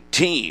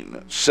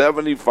 18,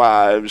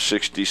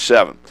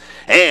 75-67.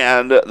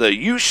 And the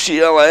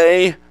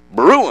UCLA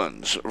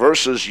Bruins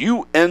versus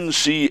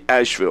UNC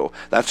Asheville.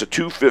 That's a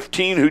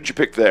 2-15. Who'd you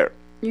pick there?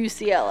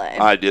 UCLA.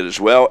 I did as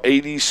well.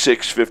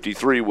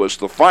 86-53 was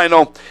the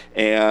final,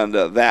 and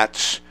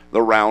that's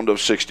the round of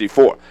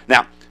 64.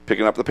 Now,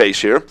 picking up the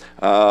pace here.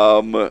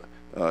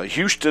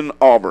 Houston,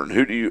 Auburn.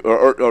 Who do you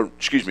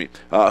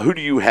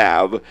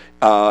have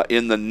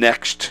in the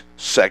next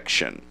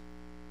section?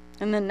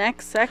 In the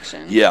next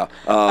section. Yeah.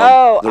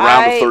 The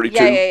round of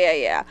 32.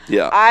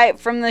 Yeah.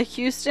 From the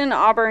Houston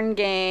Auburn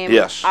game.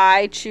 Yes.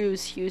 I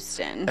choose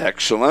Houston.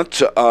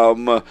 Excellent.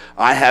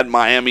 I had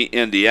Miami,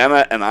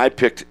 Indiana, and I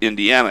picked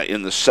Indiana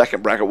in the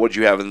second bracket. What'd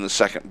you have in the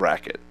second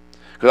bracket?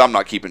 Because I'm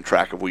not keeping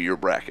track of your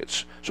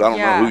brackets, so I don't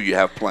know who you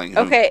have playing who.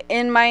 Okay,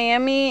 in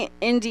Miami,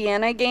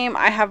 Indiana game,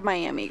 I have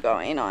Miami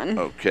going on.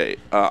 Okay,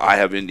 I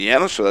have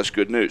Indiana, so that's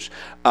good news.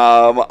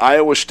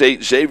 Iowa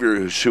State Xavier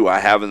is who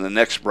I have in the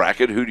next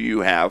bracket. Who do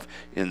you have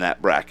in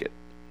that bracket?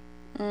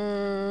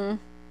 Iowa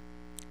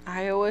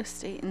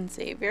State and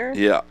Xavier?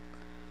 Yeah,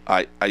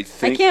 I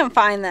think... I can't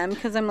find them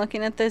because I'm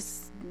looking at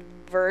this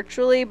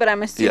virtually, but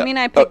I'm assuming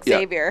I picked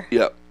Xavier.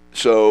 Yeah,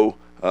 so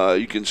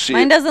you can see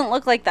Mine doesn't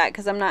look like that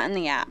because I'm not in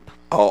the app.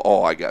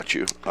 Oh, I got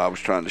you. I was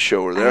trying to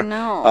show her there. I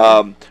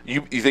know.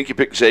 You think you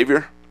picked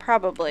Xavier?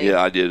 Probably. Yeah,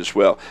 I did as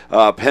well.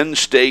 Penn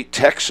State,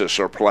 Texas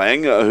are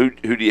playing. Who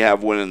do you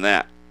have winning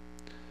that?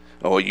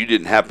 Oh, you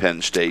didn't have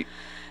Penn State.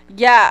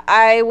 Yeah,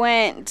 I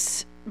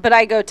went, but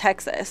I go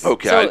Texas.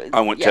 Okay, so,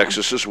 I went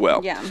Texas as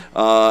well. Yeah.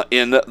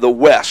 In the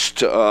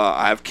West,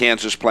 I have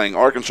Kansas playing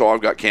Arkansas.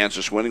 I've got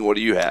Kansas winning. What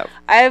do you have?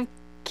 I have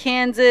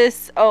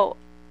Kansas. Oh,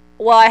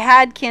 well, I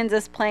had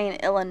Kansas playing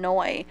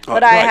Illinois,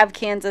 but I have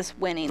Kansas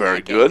winning.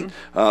 Very good.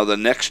 The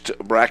next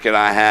bracket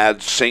I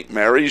had St.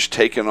 Mary's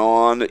taking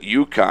on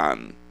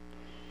UConn.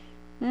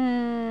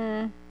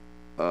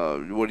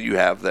 What do you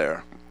have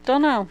there?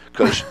 Don't know.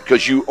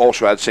 Because you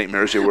also had St.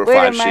 Mary's. They were a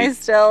 5 seed. Am I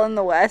still in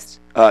the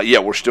West? Yeah,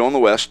 we're still in the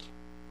West.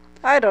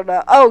 I don't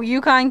know. Oh,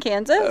 UConn,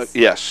 Kansas?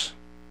 Yes.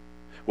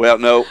 Well,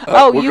 no.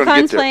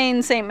 UConn's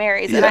playing St.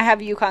 Mary's, and I have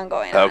UConn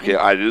going on. Okay,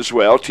 I did as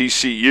well.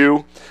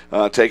 TCU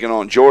taking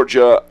on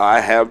Georgia. I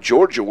have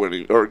Georgia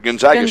winning, or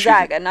Gonzaga.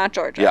 Gonzaga, not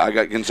Georgia. Yeah, I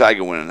got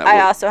Gonzaga winning that.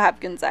 I also have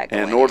Gonzaga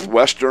and winning.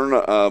 Northwestern,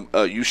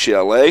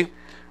 UCLA.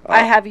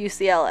 I have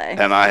UCLA.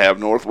 And I have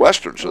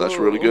Northwestern, so that's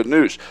really good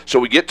news. So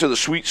we get to the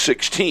Sweet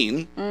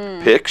 16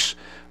 picks.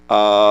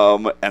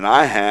 And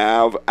I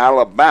have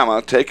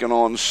Alabama taking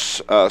on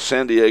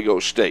San Diego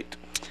State.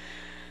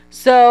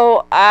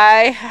 So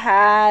I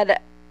had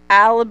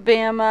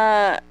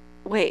Alabama.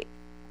 Wait,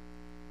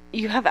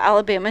 you have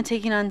Alabama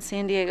taking on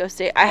San Diego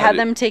State. I had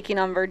them taking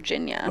on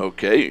Virginia.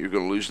 Okay, you're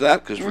going to lose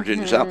that because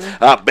Virginia's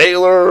out.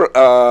 Baylor,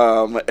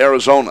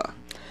 Arizona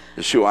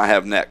is who I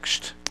have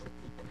next.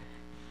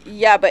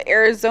 Yeah, but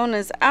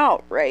Arizona's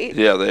out, right?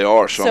 Yeah, they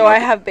are. So I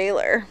have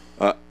Baylor.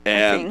 And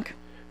I think.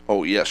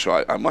 Oh yes,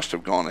 so I must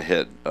have gone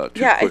ahead too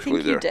quickly I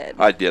think there. You did.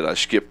 I did. I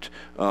skipped.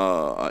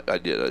 I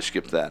did. I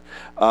skipped that.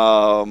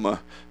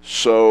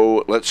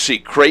 So let's see.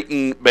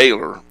 Creighton,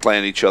 Baylor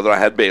playing each other. I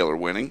had Baylor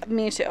winning.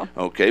 Me too.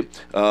 Okay.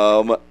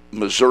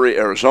 Missouri,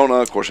 Arizona.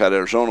 Of course, I had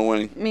Arizona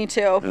winning. Me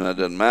too. And that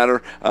doesn't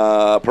matter.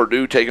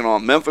 Purdue taking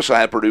on Memphis.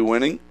 I had Purdue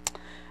winning.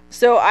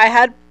 So I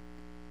had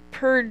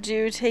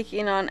Purdue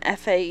taking on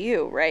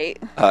FAU,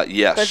 right?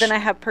 Yes. But then I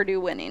have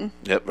Purdue winning.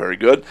 Yep, very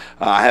good.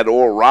 I had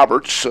Oral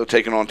Roberts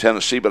taking on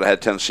Tennessee, but I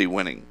had Tennessee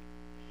winning.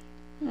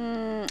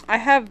 I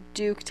have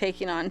Duke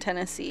taking on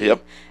Tennessee.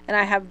 Yep. And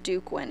I have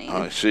Duke winning.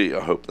 I see. I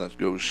hope that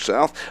goes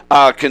south.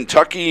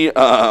 Kentucky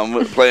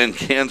playing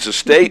Kansas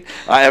State.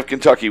 I have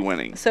Kentucky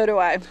winning. So do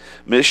I.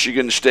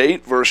 Michigan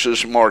State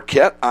versus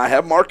Marquette. I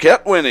have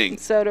Marquette winning.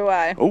 So do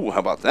I. Oh, how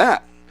about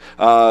that?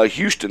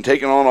 Houston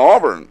taking on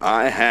Auburn.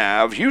 I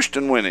have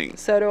Houston winning.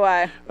 So do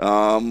I.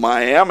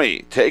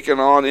 Miami taking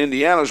on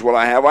Indiana is what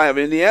I have. I have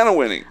Indiana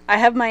winning. I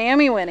have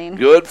Miami winning.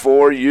 Good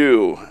for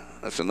you.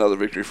 That's another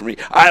victory for me.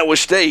 Iowa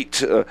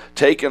State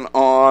taking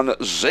on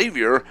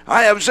Xavier.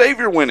 I have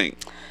Xavier winning.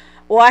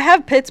 Well, I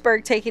have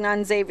Pittsburgh taking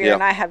on Xavier,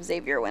 and I have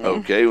Xavier winning.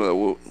 Okay,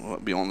 well, we'll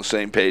be on the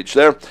same page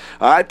there.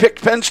 I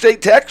picked Penn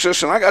State,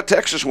 Texas, and I got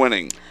Texas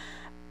winning.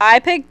 I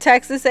picked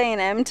Texas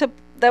A&M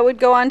that would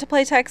go on to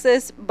play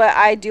Texas, but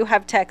I do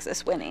have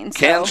Texas winning. So.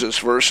 Kansas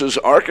versus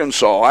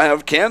Arkansas. I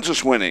have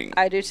Kansas winning.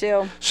 I do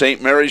too.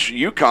 St. Mary's,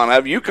 UConn. I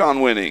have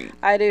UConn winning.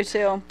 I do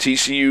too.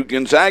 TCU,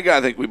 Gonzaga. I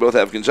think we both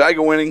have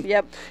Gonzaga winning.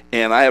 Yep.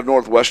 And I have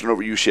Northwestern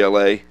over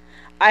UCLA.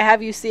 I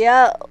have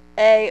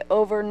UCLA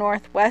over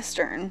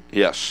Northwestern.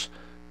 Yes.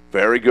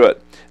 Very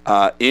good.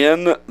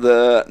 In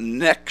the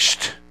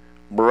next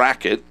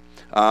bracket,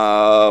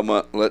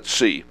 let's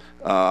see.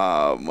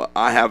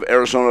 I have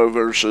Arizona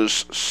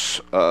versus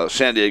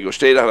San Diego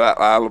State. I have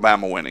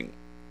Alabama winning.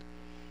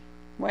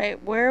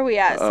 Wait, where are we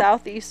at?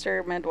 Southeast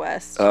or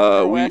Midwest? We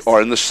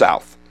are in the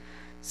South.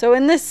 So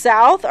in the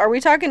South, are we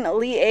talking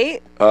Elite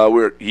Eight?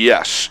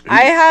 Yes.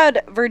 I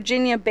had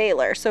Virginia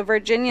Baylor, so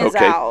Virginia's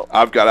out.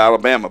 I've got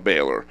Alabama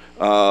Baylor.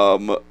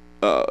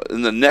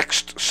 In the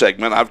next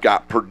segment, I've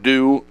got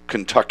Purdue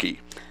Kentucky.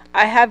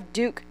 I have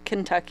Duke,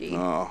 Kentucky.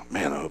 Oh,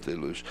 man, I hope they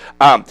lose.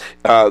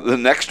 The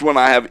next one,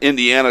 I have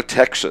Indiana,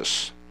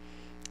 Texas.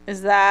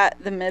 Is that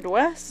the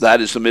Midwest?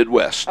 That is the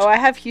Midwest. Oh, I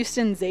have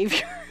Houston,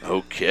 Xavier.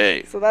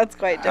 Okay. So that's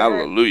quite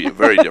different. Hallelujah.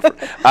 Very different.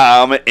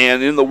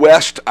 And in the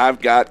West,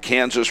 I've got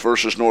Kansas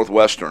versus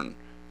Northwestern.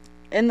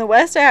 In the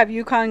West, I have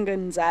UConn,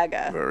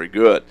 Gonzaga. Very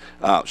good.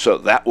 So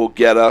that will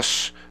get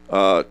us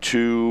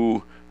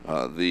to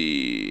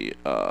the...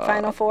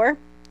 Final Four?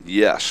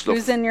 Yes.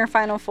 Who's in your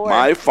Final Four?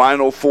 My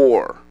Final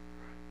Four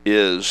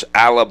is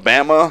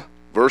Alabama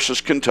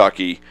versus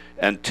Kentucky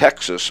and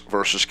Texas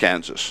versus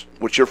Kansas.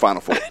 What's your Final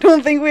Four? I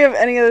don't think we have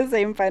any of the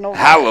same Final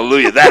Four.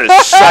 Hallelujah. That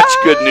is such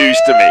good news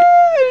to me.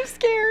 I'm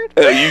scared.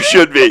 You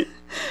should be.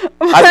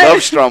 I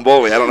love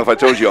Stromboli. I don't know if I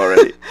told you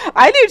already.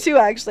 I do too,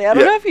 actually. I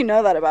don't know if you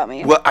know that about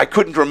me. Well, I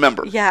couldn't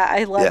remember. Yeah,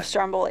 I love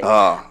Stromboli.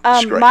 Oh,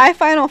 that's great. My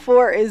Final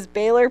Four is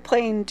Baylor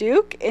playing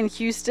Duke and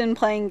Houston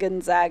playing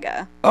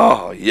Gonzaga.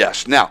 Oh,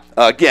 yes. Now,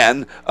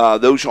 again,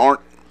 those aren't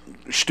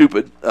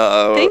stupid.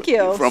 Thank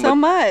you so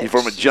much.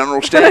 From a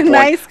general standpoint. What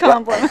a nice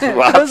compliment.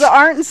 Those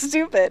aren't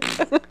stupid.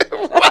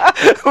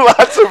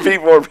 Lots of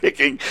people are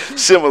picking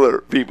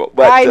similar people.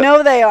 But, I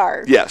know they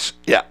are. Yes,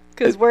 yeah.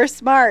 Because we're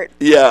smart.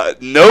 Yeah,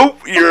 nope,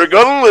 you're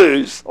going to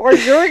lose. Or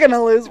you're going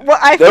to lose. Well,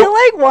 I feel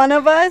like one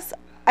of us,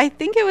 I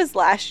think it was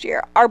last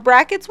year, our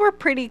brackets were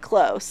pretty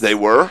close. They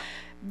were?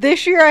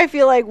 This year, I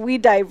feel like we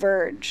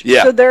diverge.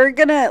 Yeah. So they're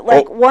going to,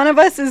 one of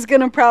us is going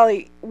to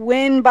probably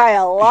win by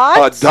a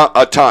lot.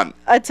 A ton.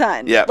 A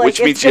ton. Yeah,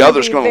 which means the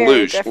other's going to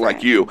lose, different.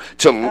 like you,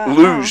 to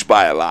lose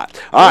by a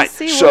lot. All right,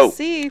 we'll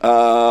see.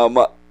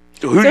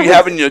 Who do you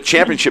have in your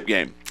championship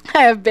game?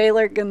 I have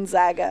Baylor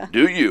Gonzaga.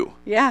 Do you?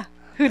 Yeah.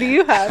 Who do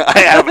you have? I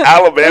have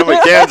Alabama,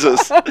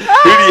 Kansas. Who do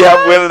you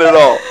have winning it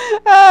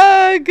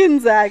all?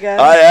 Gonzaga.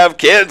 I have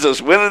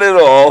Kansas winning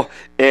it all.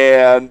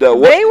 And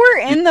they were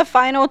in the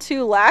final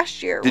two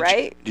last year,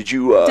 right? Did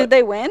you? Did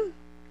they win?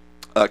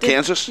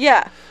 Kansas?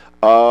 Yeah.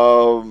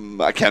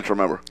 I can't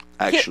remember.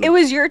 Actually, it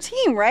was your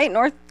team, right?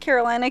 North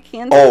Carolina,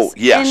 Kansas. Oh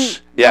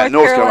yes, North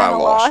Carolina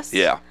lost.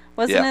 Yeah.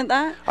 Wasn't it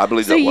that? I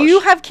believe that was. So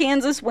you have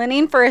Kansas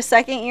winning for a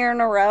second year in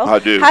a row? I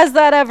do. Has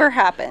that ever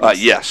happened?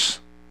 Yes.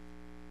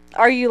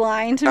 Are you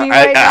lying to me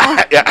right now?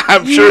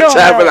 I'm sure it's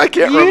happened. I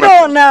can't remember. You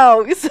don't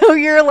know, so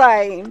you're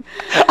lying.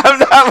 I'm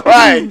not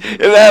lying.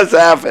 It has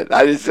happened.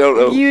 I just don't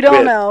know. You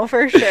don't know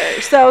for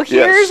sure. So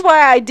here's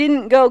why I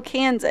didn't go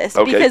Kansas.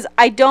 Okay. Because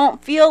I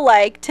don't feel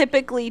like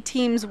typically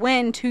teams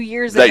win 2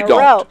 years in a don't.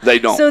 row. They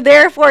don't. So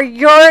therefore,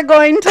 you're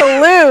going to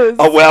lose.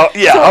 Oh, well,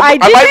 yeah. So I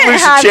might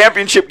lose have- the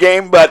championship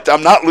game, but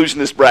I'm not losing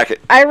this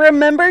bracket. I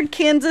remembered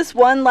Kansas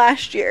won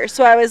last year,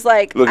 so I was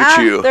like, Look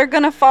at you. They're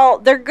gonna fall.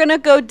 They're gonna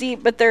go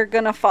deep, but they're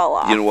gonna fall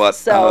off. You know what?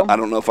 So I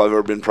don't know if I've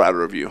ever been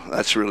prouder of you.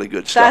 That's really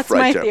good stuff That's right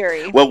my there.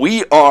 theory. Well,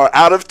 we are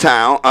out of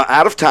time.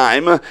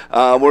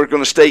 We're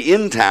going to stay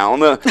in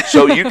town,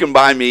 so you can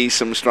buy me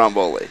some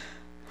Stromboli.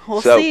 We'll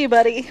see,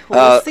 buddy.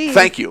 We'll see.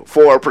 Thank you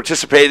for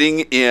participating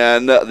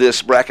in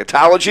this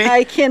bracketology.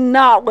 I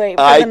cannot wait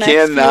for the next few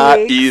cannot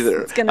weeks.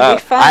 either. It's going to be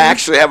fun. I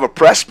actually have a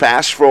press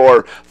pass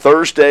for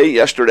Thursday,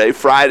 yesterday,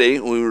 Friday.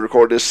 We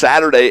record this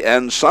Saturday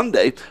and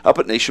Sunday up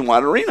at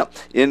Nationwide Arena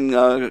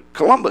in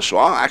Columbus. So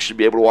I'll actually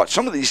be able to watch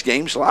some of these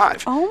games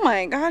live. Oh,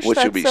 my gosh. Which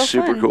that's would be so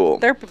super fun. cool.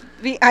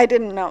 I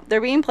didn't know. They're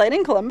being played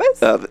in Columbus?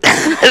 Some of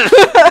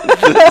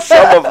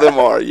them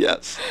are,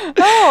 yes.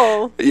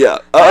 Oh. Yeah.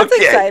 That's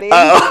okay. exciting.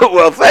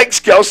 Well, thanks,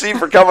 Kelsey,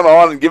 for coming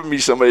on and giving me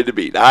somebody to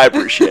beat. I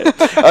appreciate it.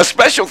 A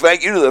special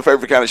thank you to the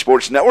Fairfield County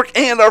Sports Network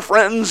and our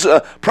friends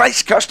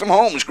Price Custom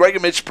Homes, Greg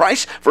and Mitch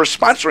Price, for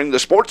sponsoring the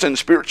Sports and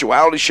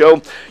Spirituality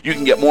Show. You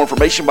can get more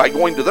information by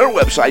going to their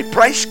website,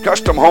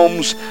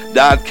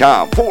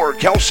 pricecustomhomes.com. For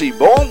Kelsey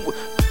Bull,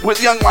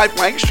 with Young Life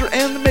Lancaster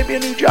and maybe a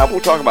new job we'll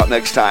talk about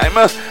next time.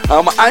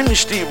 I'm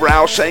Steve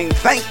Rao saying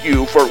thank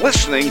you for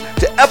listening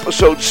to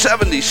episode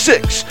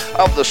 76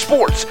 of the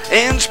Sports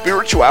and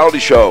Spirituality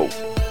Show.